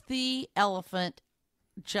the elephant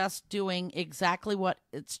just doing exactly what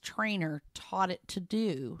its trainer taught it to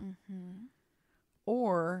do? Mm-hmm.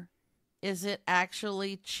 Or is it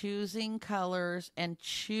actually choosing colors and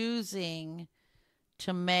choosing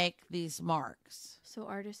to make these marks? So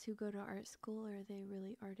artists who go to art school, are they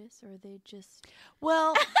really artists, or are they just...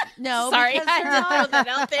 Well, no. Sorry, because I they're just not. throw that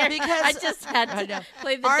out there. Because I just had to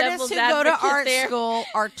play the artists devil's who go to advocate art there. school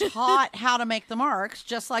are taught how to make the marks,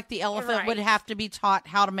 just like the elephant would Right. have to be taught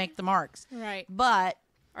how to make the marks. Right. But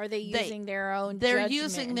Are they using their own they're judgment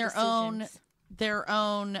using and their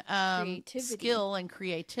own decisions? Creativity. skill and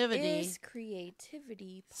creativity. Is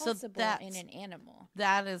creativity So possible that's- in an animal?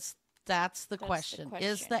 That's the question.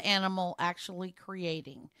 Is the animal actually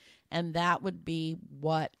creating? And that would be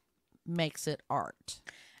what makes it art.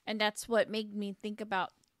 And that's what made me think about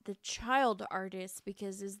the child artist,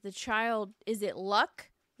 because is it luck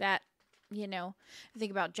that, you know, I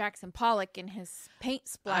think about Jackson Pollock and his paint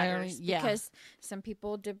splatters, yeah. because some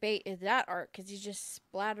people debate is that art because he's just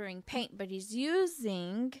splattering paint, but he's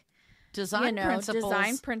using Design design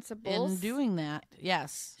principles principles in doing that.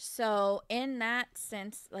 Yes. So in that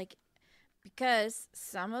sense, like, because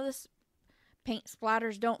some of the paint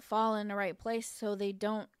splatters don't fall in the right place, so they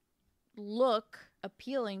don't look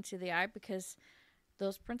appealing to the eye, because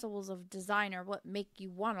those principles of design are what make you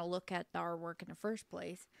want to look at our work in the first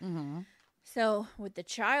place. Mm-hmm. So with the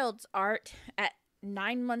child's art at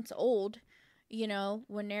 9 months old, you know,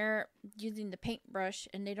 when they're using the paintbrush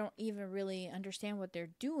and they don't even really understand what they're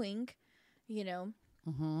doing, you know,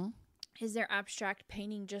 Mm-hmm. is their abstract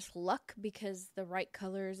painting just luck because the right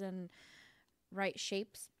colors and right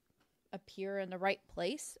shapes appear in the right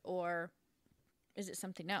place, or is it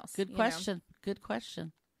something else? Good question. Good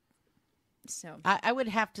question. So I would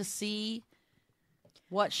have to see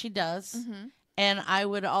what she does. Mm-hmm. And I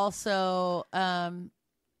would also,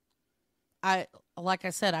 like I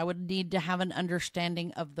said, I would need to have an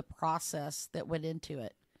understanding of the process that went into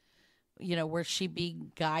it. You know, where she be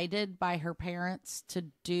guided by her parents to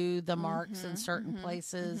do the marks in certain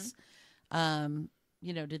places.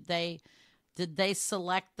 You know, did they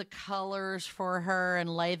select the colors for her and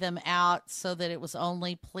lay them out so that it was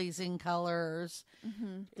only pleasing colors?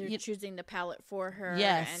 They're choosing the palette for her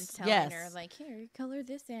and telling yes. her, like, here, color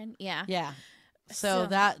this in. Yeah. Yeah. So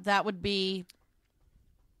that would be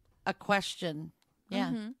a question.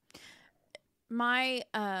 Yeah. My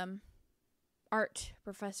art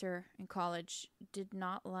professor in college did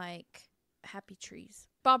not like Happy Trees.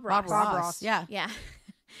 Bob Ross. Yeah. Yeah.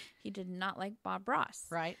 He did not like Bob Ross.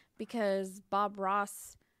 Right. Because Bob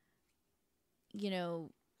Ross, you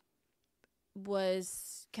know,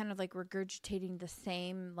 was kind of like regurgitating the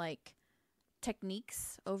same like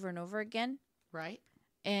techniques over and over again. Right.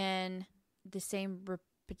 And the same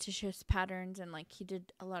repetitious patterns, and like he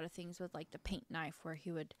did a lot of things with like the paint knife, where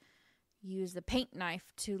he would use the paint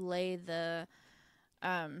knife to lay the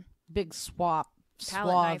big swaths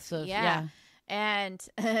knife. of Yeah. And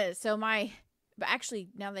but actually,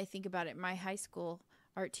 now that I think about it, my high school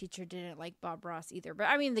art teacher didn't like Bob Ross either. But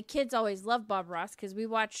I mean, the kids always loved Bob Ross because we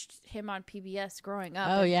watched him on PBS growing up.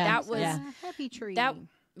 Oh, yeah. That was Happy Tree. that.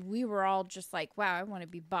 We were all just like, wow, I want to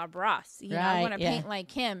be Bob Ross. You know, I want to paint like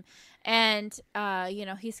him. And, you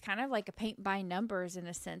know, he's kind of like a paint by numbers in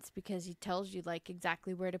a sense, because he tells you like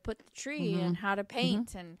exactly where to put the tree and how to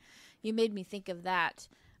paint. And you made me think of that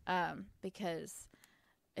because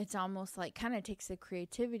it's almost like kind of takes the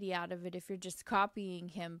creativity out of it if you're just copying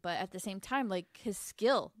him. But at the same time, like his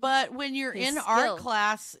skill. But when you're in art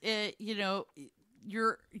class, you know,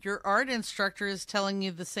 your art instructor is telling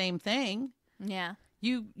you the same thing. Yeah.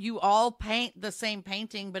 You all paint the same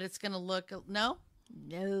painting, but it's going to look No.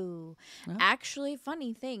 Actually,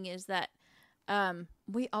 funny thing is that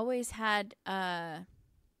we always had the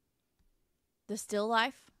still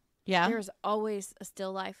life. Yeah. There was always a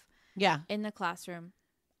still life Yeah. in the classroom.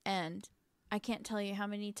 And I can't tell you how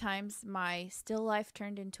many times my still life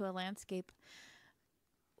turned into a landscape.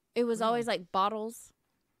 It was always like bottles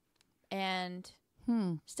and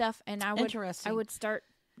stuff. And I would start.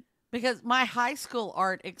 Because my high school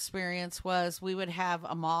art experience was we would have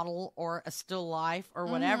a model or a still life or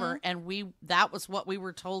whatever, and that was what we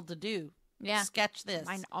were told to do. Yeah. Sketch this.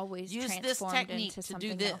 Mine always use this technique to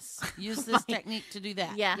do this. Else. Use this technique to do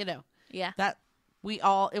that. Yeah. You know. Yeah.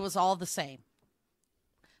 It was all the same.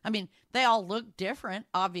 I mean, they all look different,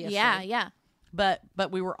 obviously. Yeah. But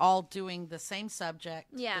we were all doing the same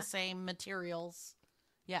subject, the same materials.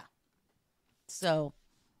 Yeah. So,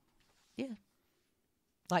 yeah.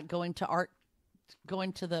 Like going to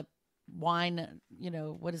the wine, you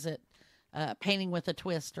know, what is it? Painting with a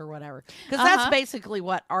twist or whatever. Because that's basically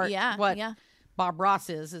what art, Bob Ross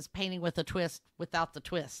is painting with a twist without the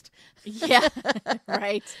twist. Yeah.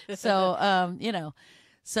 Right. So, you know,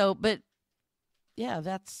 but yeah,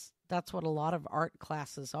 that's what a lot of art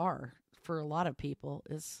classes are for a lot of people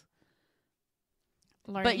is.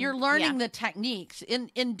 But you're learning the techniques.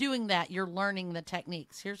 In doing that, you're learning the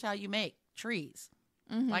techniques. Here's how you make trees.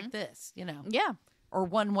 Like this, you know. Yeah. Or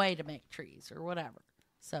one way to make trees or whatever.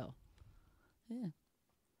 So, yeah.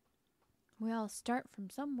 We all start from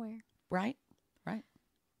somewhere. Right.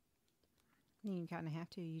 You kind of have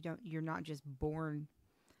to. You're not just born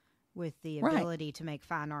with the ability to make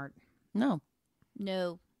fine art. No.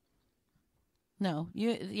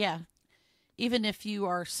 Yeah. Even if you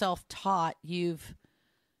are self-taught, you've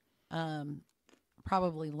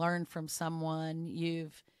probably learned from someone.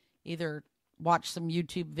 You've either watched some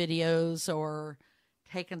YouTube videos or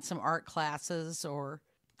taken some art classes or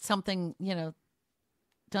something, you know,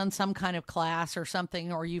 done some kind of class or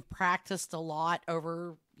something, or you've practiced a lot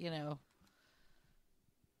over, you know,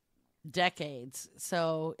 decades.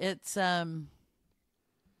 So it's, yeah.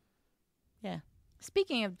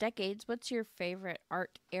 Speaking of decades, what's your favorite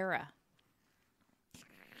art era?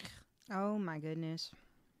 Oh my goodness.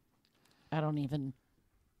 I don't know.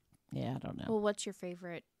 Well, what's your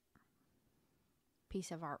favorite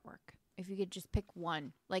piece of artwork? If you could just pick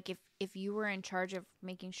one, like if you were in charge of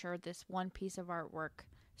making sure this one piece of artwork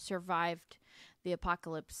survived the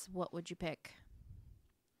apocalypse, what would you pick?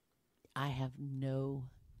 I have no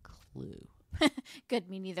clue. Good,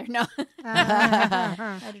 me neither. No.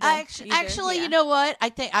 Actually, you know what? I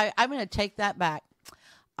think I'm going to take that back.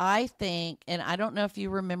 I think, and I don't know if you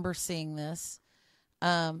remember seeing this.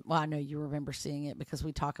 Well, I know you remember seeing it because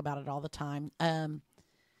we talk about it all the time.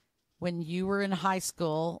 When you were in high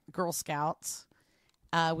school, Girl Scouts,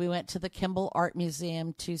 we went to the Kimball Art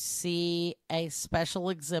Museum to see a special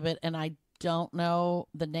exhibit, and I don't know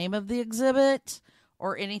the name of the exhibit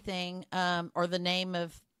or anything, or the name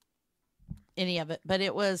of any of it, but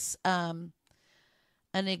it was an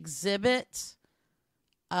exhibit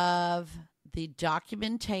of the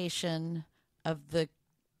documentation of the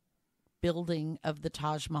building of the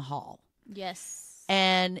Taj Mahal. Yes.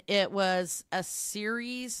 And it was a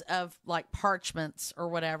series of like parchments or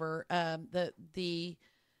whatever. The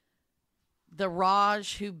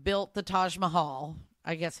Raj who built the Taj Mahal,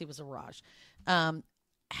 I guess he was a Raj,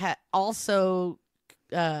 had also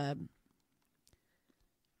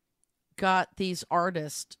got these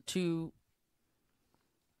artists to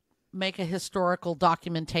make a historical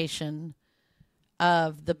documentation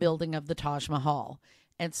of the building of the Taj Mahal.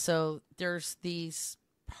 And so there's these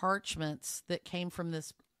parchments that came from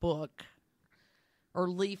this book, or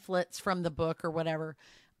leaflets from the book or whatever,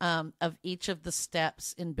 of each of the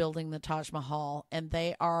steps in building the Taj Mahal. And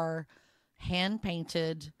they are hand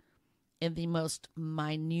painted in the most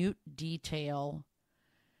minute detail.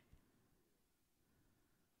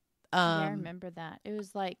 Yeah, I remember that. It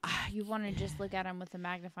was like you want to just look at them with a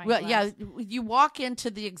magnifying well, glass. yeah, you walk into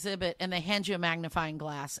the exhibit and they hand you a magnifying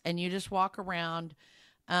glass, and you just walk around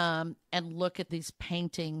and look at these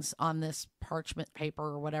paintings on this parchment paper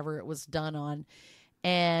or whatever it was done on.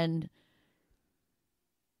 And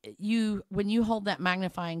when you hold that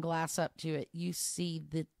magnifying glass up to it, you see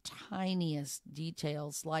the tiniest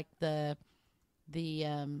details, like the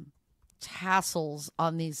tassels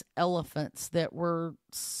on these elephants that were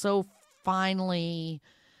so finely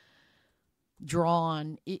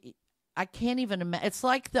drawn. I can't even imagine. It's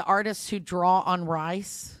like the artists who draw on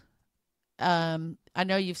rice. I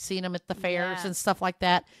know you've seen them at the fairs and stuff like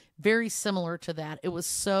that. Very similar to that. It was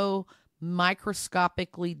so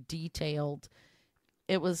microscopically detailed.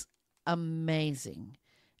 It was amazing.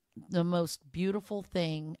 The most beautiful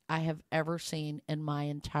thing I have ever seen in my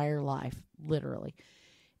entire life, literally.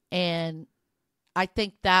 And I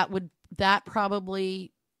think that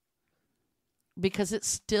probably, because it's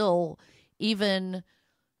still, even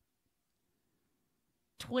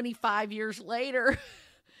 25 years later,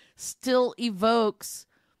 still evokes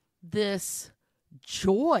this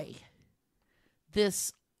joy,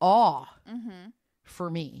 this awe for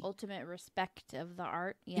me. Ultimate respect of the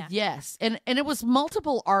art. Yeah. Yes. And it was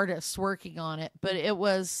multiple artists working on it, but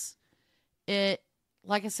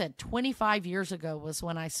like I said, 25 years ago was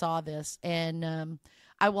when I saw this, and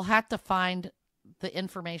I will have to find the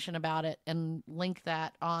information about it and link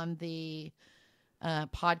that on the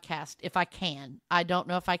podcast if I can. I don't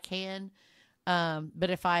know if I can, but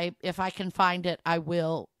if I can find it, I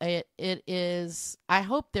will. It is. I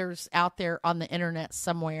hope there's out there on the internet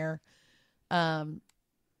somewhere, some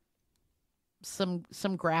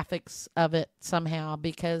graphics of it somehow,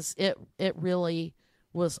 because it really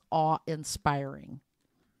was awe-inspiring.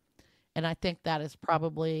 And I think that is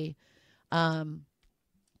probably that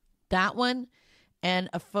one, and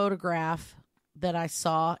a photograph that I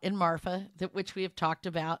saw in Marfa, which we have talked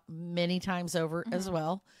about many times over as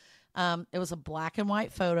well. It was a black and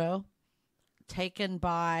white photo taken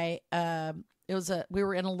by, we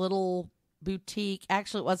were in a little boutique.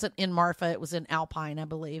 Actually, it wasn't in Marfa. It was in Alpine, I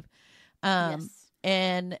believe. Yes.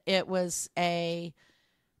 And it was a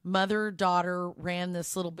mother-daughter ran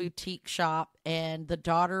this little boutique shop, and the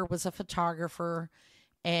daughter was a photographer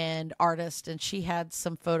and artist, and she had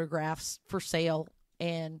some photographs for sale.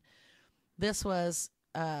 And this was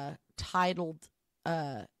titled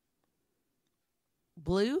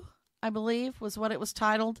Blue, I believe was what it was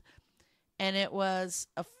titled. And it was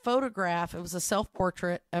a photograph. It was a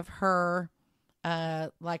self-portrait of her,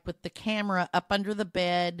 like with the camera up under the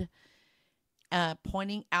bed,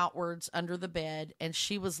 pointing outwards under the bed, and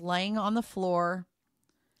she was laying on the floor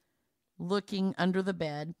looking under the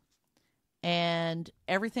bed, and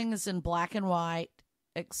everything is in black and white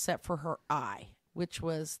except for her eye, which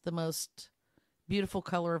was the most beautiful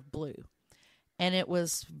color of blue. And it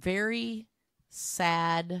was very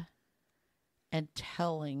sad and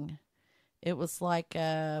telling. It was like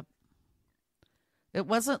it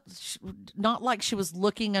wasn't not like she was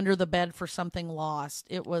looking under the bed for something lost.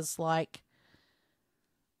 It was like,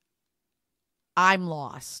 I'm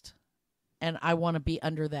lost and I want to be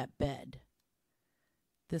under that bed.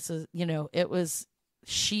 This is,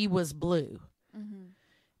 she was blue. Mm-hmm.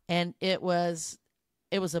 And it was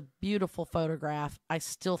a beautiful photograph. I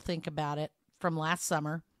still think about it from last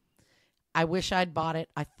summer. I wish I'd bought it.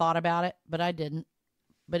 I thought about it, but I didn't.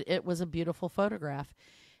 But it was a beautiful photograph.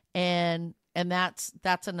 And that's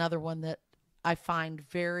another one that I find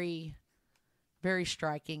very, very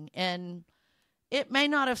striking. And it may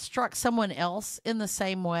not have struck someone else in the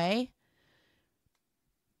same way,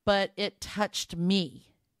 but it touched me.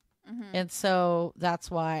 And so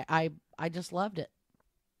that's why I just loved it.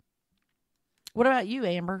 What about you,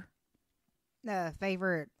 Amber?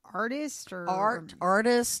 Favorite artist or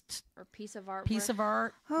artist, or piece of art? Piece of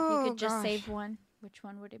art. Oh, if you could just gosh. save one, which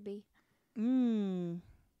one would it be?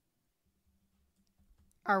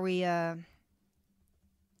 Are we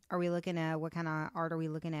looking at what kind of art are we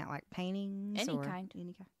looking at? Like paintings? Any or kind.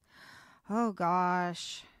 Any kind. Oh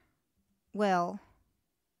gosh. Well,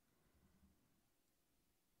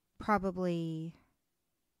 probably.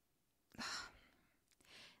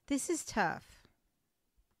 This is tough.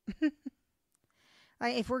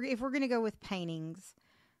 Like if we're gonna go with paintings,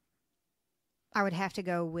 I would have to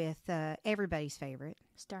go with everybody's favorite.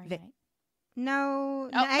 Starry Night. No,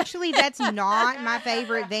 actually, that's not my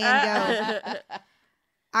favorite Van Gogh.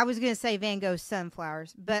 I was going to say Van Gogh's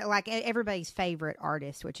Sunflowers, but like everybody's favorite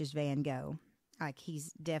artist, which is Van Gogh. Like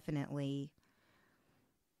he's definitely,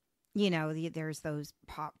 there's those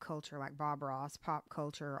pop culture, like Bob Ross, pop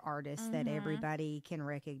culture artists that everybody can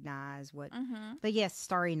recognize. But yes,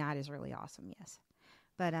 Starry Night is really awesome. Yes,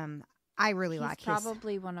 but I really like his.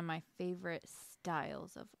 Probably one of my favorite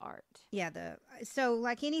styles of art. Yeah, so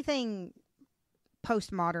like anything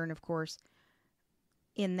postmodern, of course,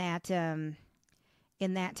 in that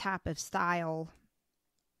type of style.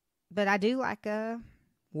 But I do like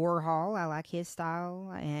Warhol. I like his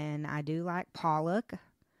style, and I do like Pollock.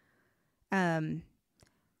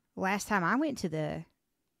 Last time I went to the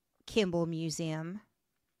Kimball Museum,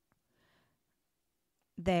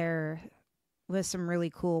 there was some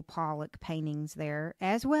really cool Pollock paintings there,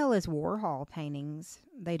 as well as Warhol paintings.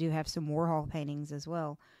 They do have some Warhol paintings as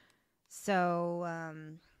well. So,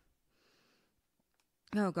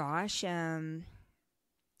 oh gosh,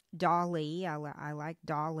 Dali. I like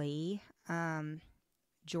Dali.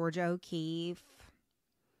 Georgia O'Keeffe.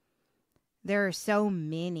 There are so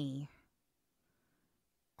many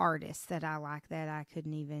artists that I like that I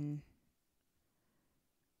couldn't even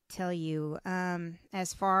tell you.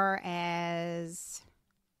 As far as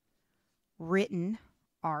written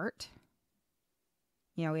art,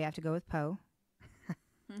 we have to go with Poe.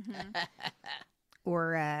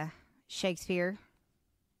 Or Shakespeare.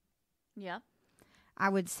 Yeah. I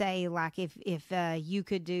would say like if you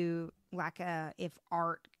could do like if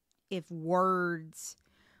words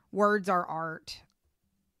are art,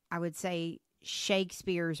 I would say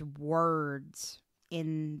Shakespeare's words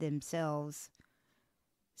in themselves,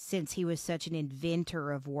 since he was such an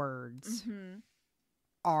inventor of words,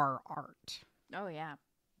 are art. Oh yeah.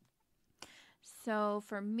 So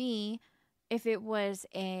for me, if it was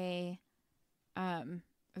a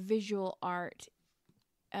visual art,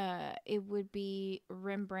 it would be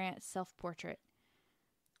Rembrandt's self-portrait.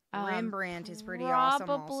 Rembrandt is pretty awesome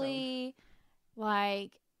also. Probably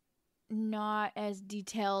like not as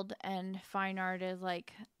detailed and fine art as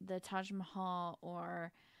like the Taj Mahal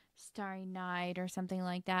or Starry Night or something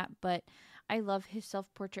like that, but I love his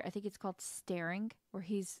self-portrait. I think it's called Staring, where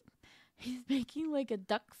he's making like a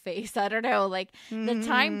duck face. I don't know. Like the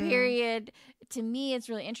time period, to me, it's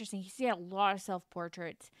really interesting. He had a lot of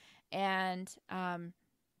self-portraits. And I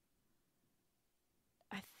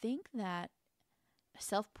think that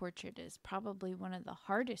self-portrait is probably one of the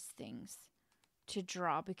hardest things to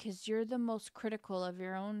draw, because you're the most critical of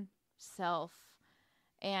your own self.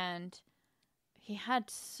 And he had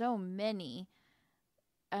so many,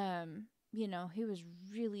 he was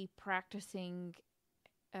really practicing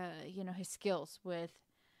his skills with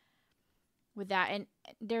that. And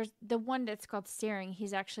there's the one that's called Staring.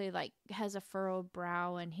 He's actually like has a furrowed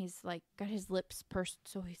brow, and he's like got his lips pursed,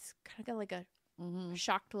 so he's kind of got like a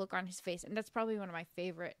shocked look on his face. And that's probably one of my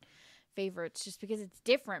favorites, just because it's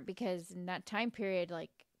different, because in that time period, like,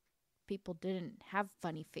 people didn't have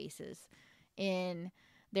funny faces in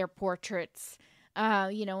their portraits.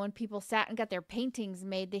 When people sat and got their paintings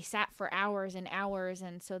made, they sat for hours and hours,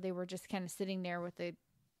 and so they were just kind of sitting there with a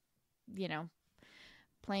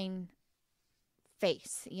plain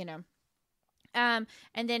face, and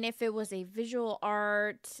then if it was a visual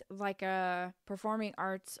art, like a performing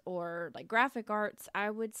arts or like graphic arts, I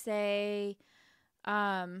would say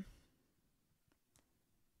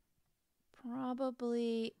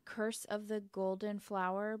probably Curse of the Golden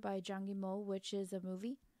Flower by Zhang Yimou, which is a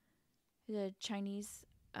movie, the Chinese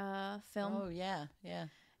film. Oh yeah.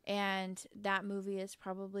 And that movie is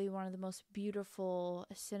probably one of the most beautiful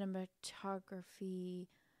cinematography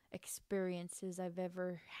experiences I've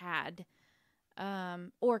ever had.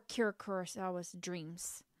 Or Kira Kurosawa's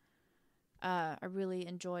Dreams. I really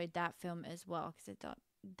enjoyed that film as well, because I thought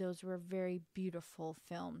those were very beautiful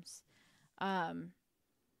films.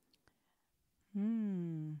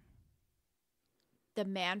 The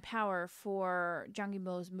manpower for Jang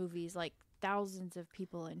Yimou's movies, like thousands of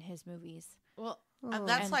people in his movies. Well, Oh.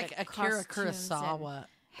 that's And like the Akira costumes Kurosawa.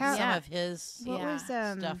 How- Some Yeah. of his What was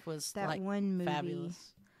stuff was that like one movie?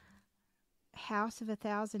 fabulous. House of a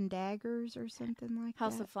Thousand Daggers or something like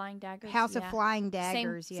House that? of Flying Daggers. House yeah. of Flying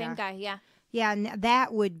Daggers. Same guy. Yeah. Yeah,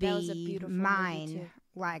 that would be That was a beautiful movie, mine. too.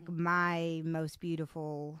 Like my most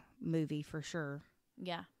beautiful movie for sure.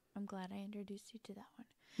 Yeah. I'm glad I introduced you to that one.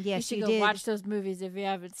 Yes, you you should go did. watch those movies if you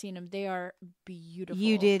haven't seen them. They are beautiful.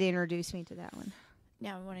 You did introduce me to that one.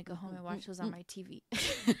 Now I want to go home and watch those on my TV.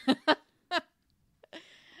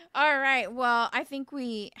 All right. Well, I think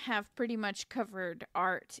we have pretty much covered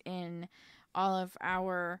art in all of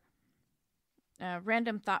our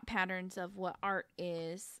random thought patterns of what art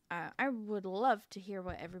is. I would love to hear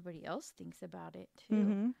what everybody else thinks about it, too.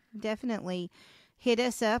 Mm-hmm. Definitely. Hit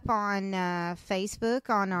us up on Facebook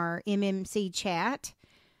on our MMC chat.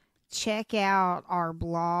 Check out our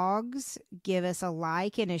blogs. Give us a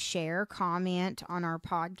like and a share. Comment on our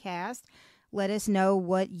podcast. Let us know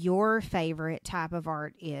what your favorite type of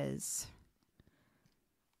art is.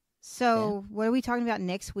 So, what are we talking about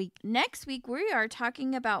next week? Next week, we are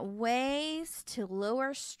talking about ways to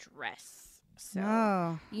lower stress.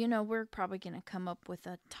 So, we're probably going to come up with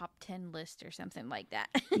a top 10 list or something like that.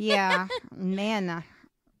 Yeah, man,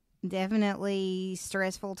 definitely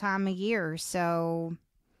stressful time of year. So,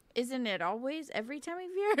 isn't it always every time of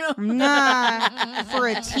year? nah, for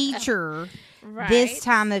a teacher, Right. this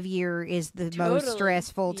time of year is the most Totally.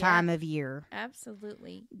 stressful Yeah. time of year.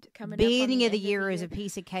 Absolutely. Coming Beginning up on of the end year is a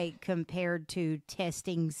piece of cake compared to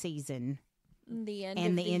testing season. the end, and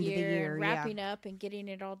of, the the end of the year, year, yeah. wrapping up and getting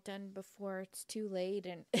it all done before it's too late,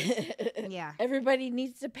 and Yeah. everybody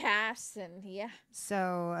needs to pass, and yeah.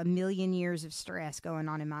 So, a million years of stress going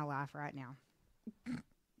on in my life right now.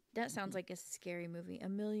 That sounds like a scary movie. A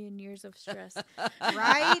Million Years of Stress.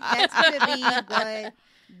 Right? That's going to be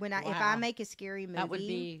what, if I Wow. make a scary movie, That would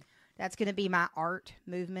be that's going to be my art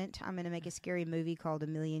movement. I'm going to make a scary movie called A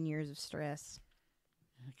Million Years of Stress.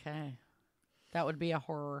 okay. That would be a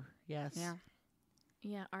horror. Yes. Yeah.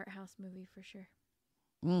 Yeah, art house movie for sure.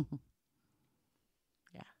 Mm-hmm.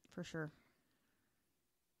 For sure.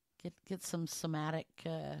 Get some somatic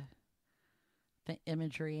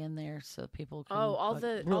imagery in there so people can. Oh, all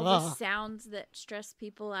the sounds that stress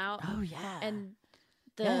people out, Oh yeah. and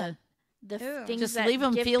the Yeah. the Ew. things Just that leave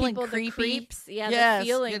 'em give feeling people creepy. the creeps. Yeah, Yes, the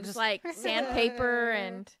yeah, feelings just- like sandpaper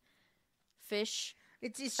and fish.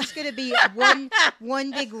 It's just going to be one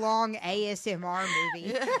big long ASMR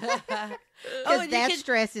movie. Because and that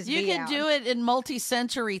stresses you me can out. do it in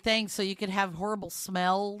multi-sensory things, so you could have horrible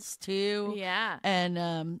smells too, Yeah, and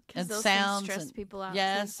 'cause and those sounds. things stress and, people out.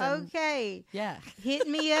 yes, too. and- Okay. yeah. Hit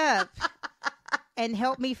me up and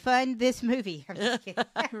help me fund this movie. I'm just kidding.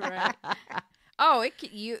 Right. Oh,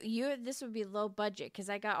 you. This would be low budget because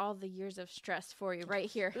I got all the years of stress for you right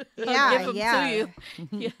here. I'll Yeah, give 'em yeah. to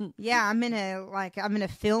you. Yeah. Yeah, I'm gonna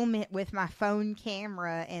film it with my phone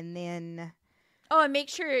camera and then Oh, and make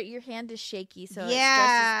sure your hand is shaky so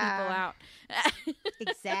Yeah. it stresses people out.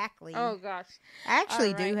 exactly. Oh gosh. I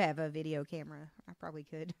actually all do right. have a video camera. I probably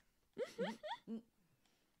could.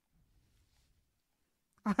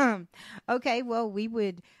 Okay, well, we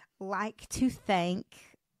would like to thank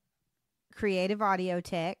Creative Audio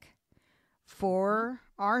Tech for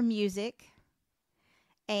our music.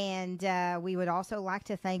 And we would also like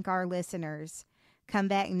to thank our listeners. Come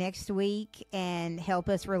back next week and help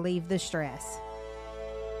us relieve the stress.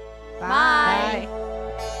 Bye. Bye.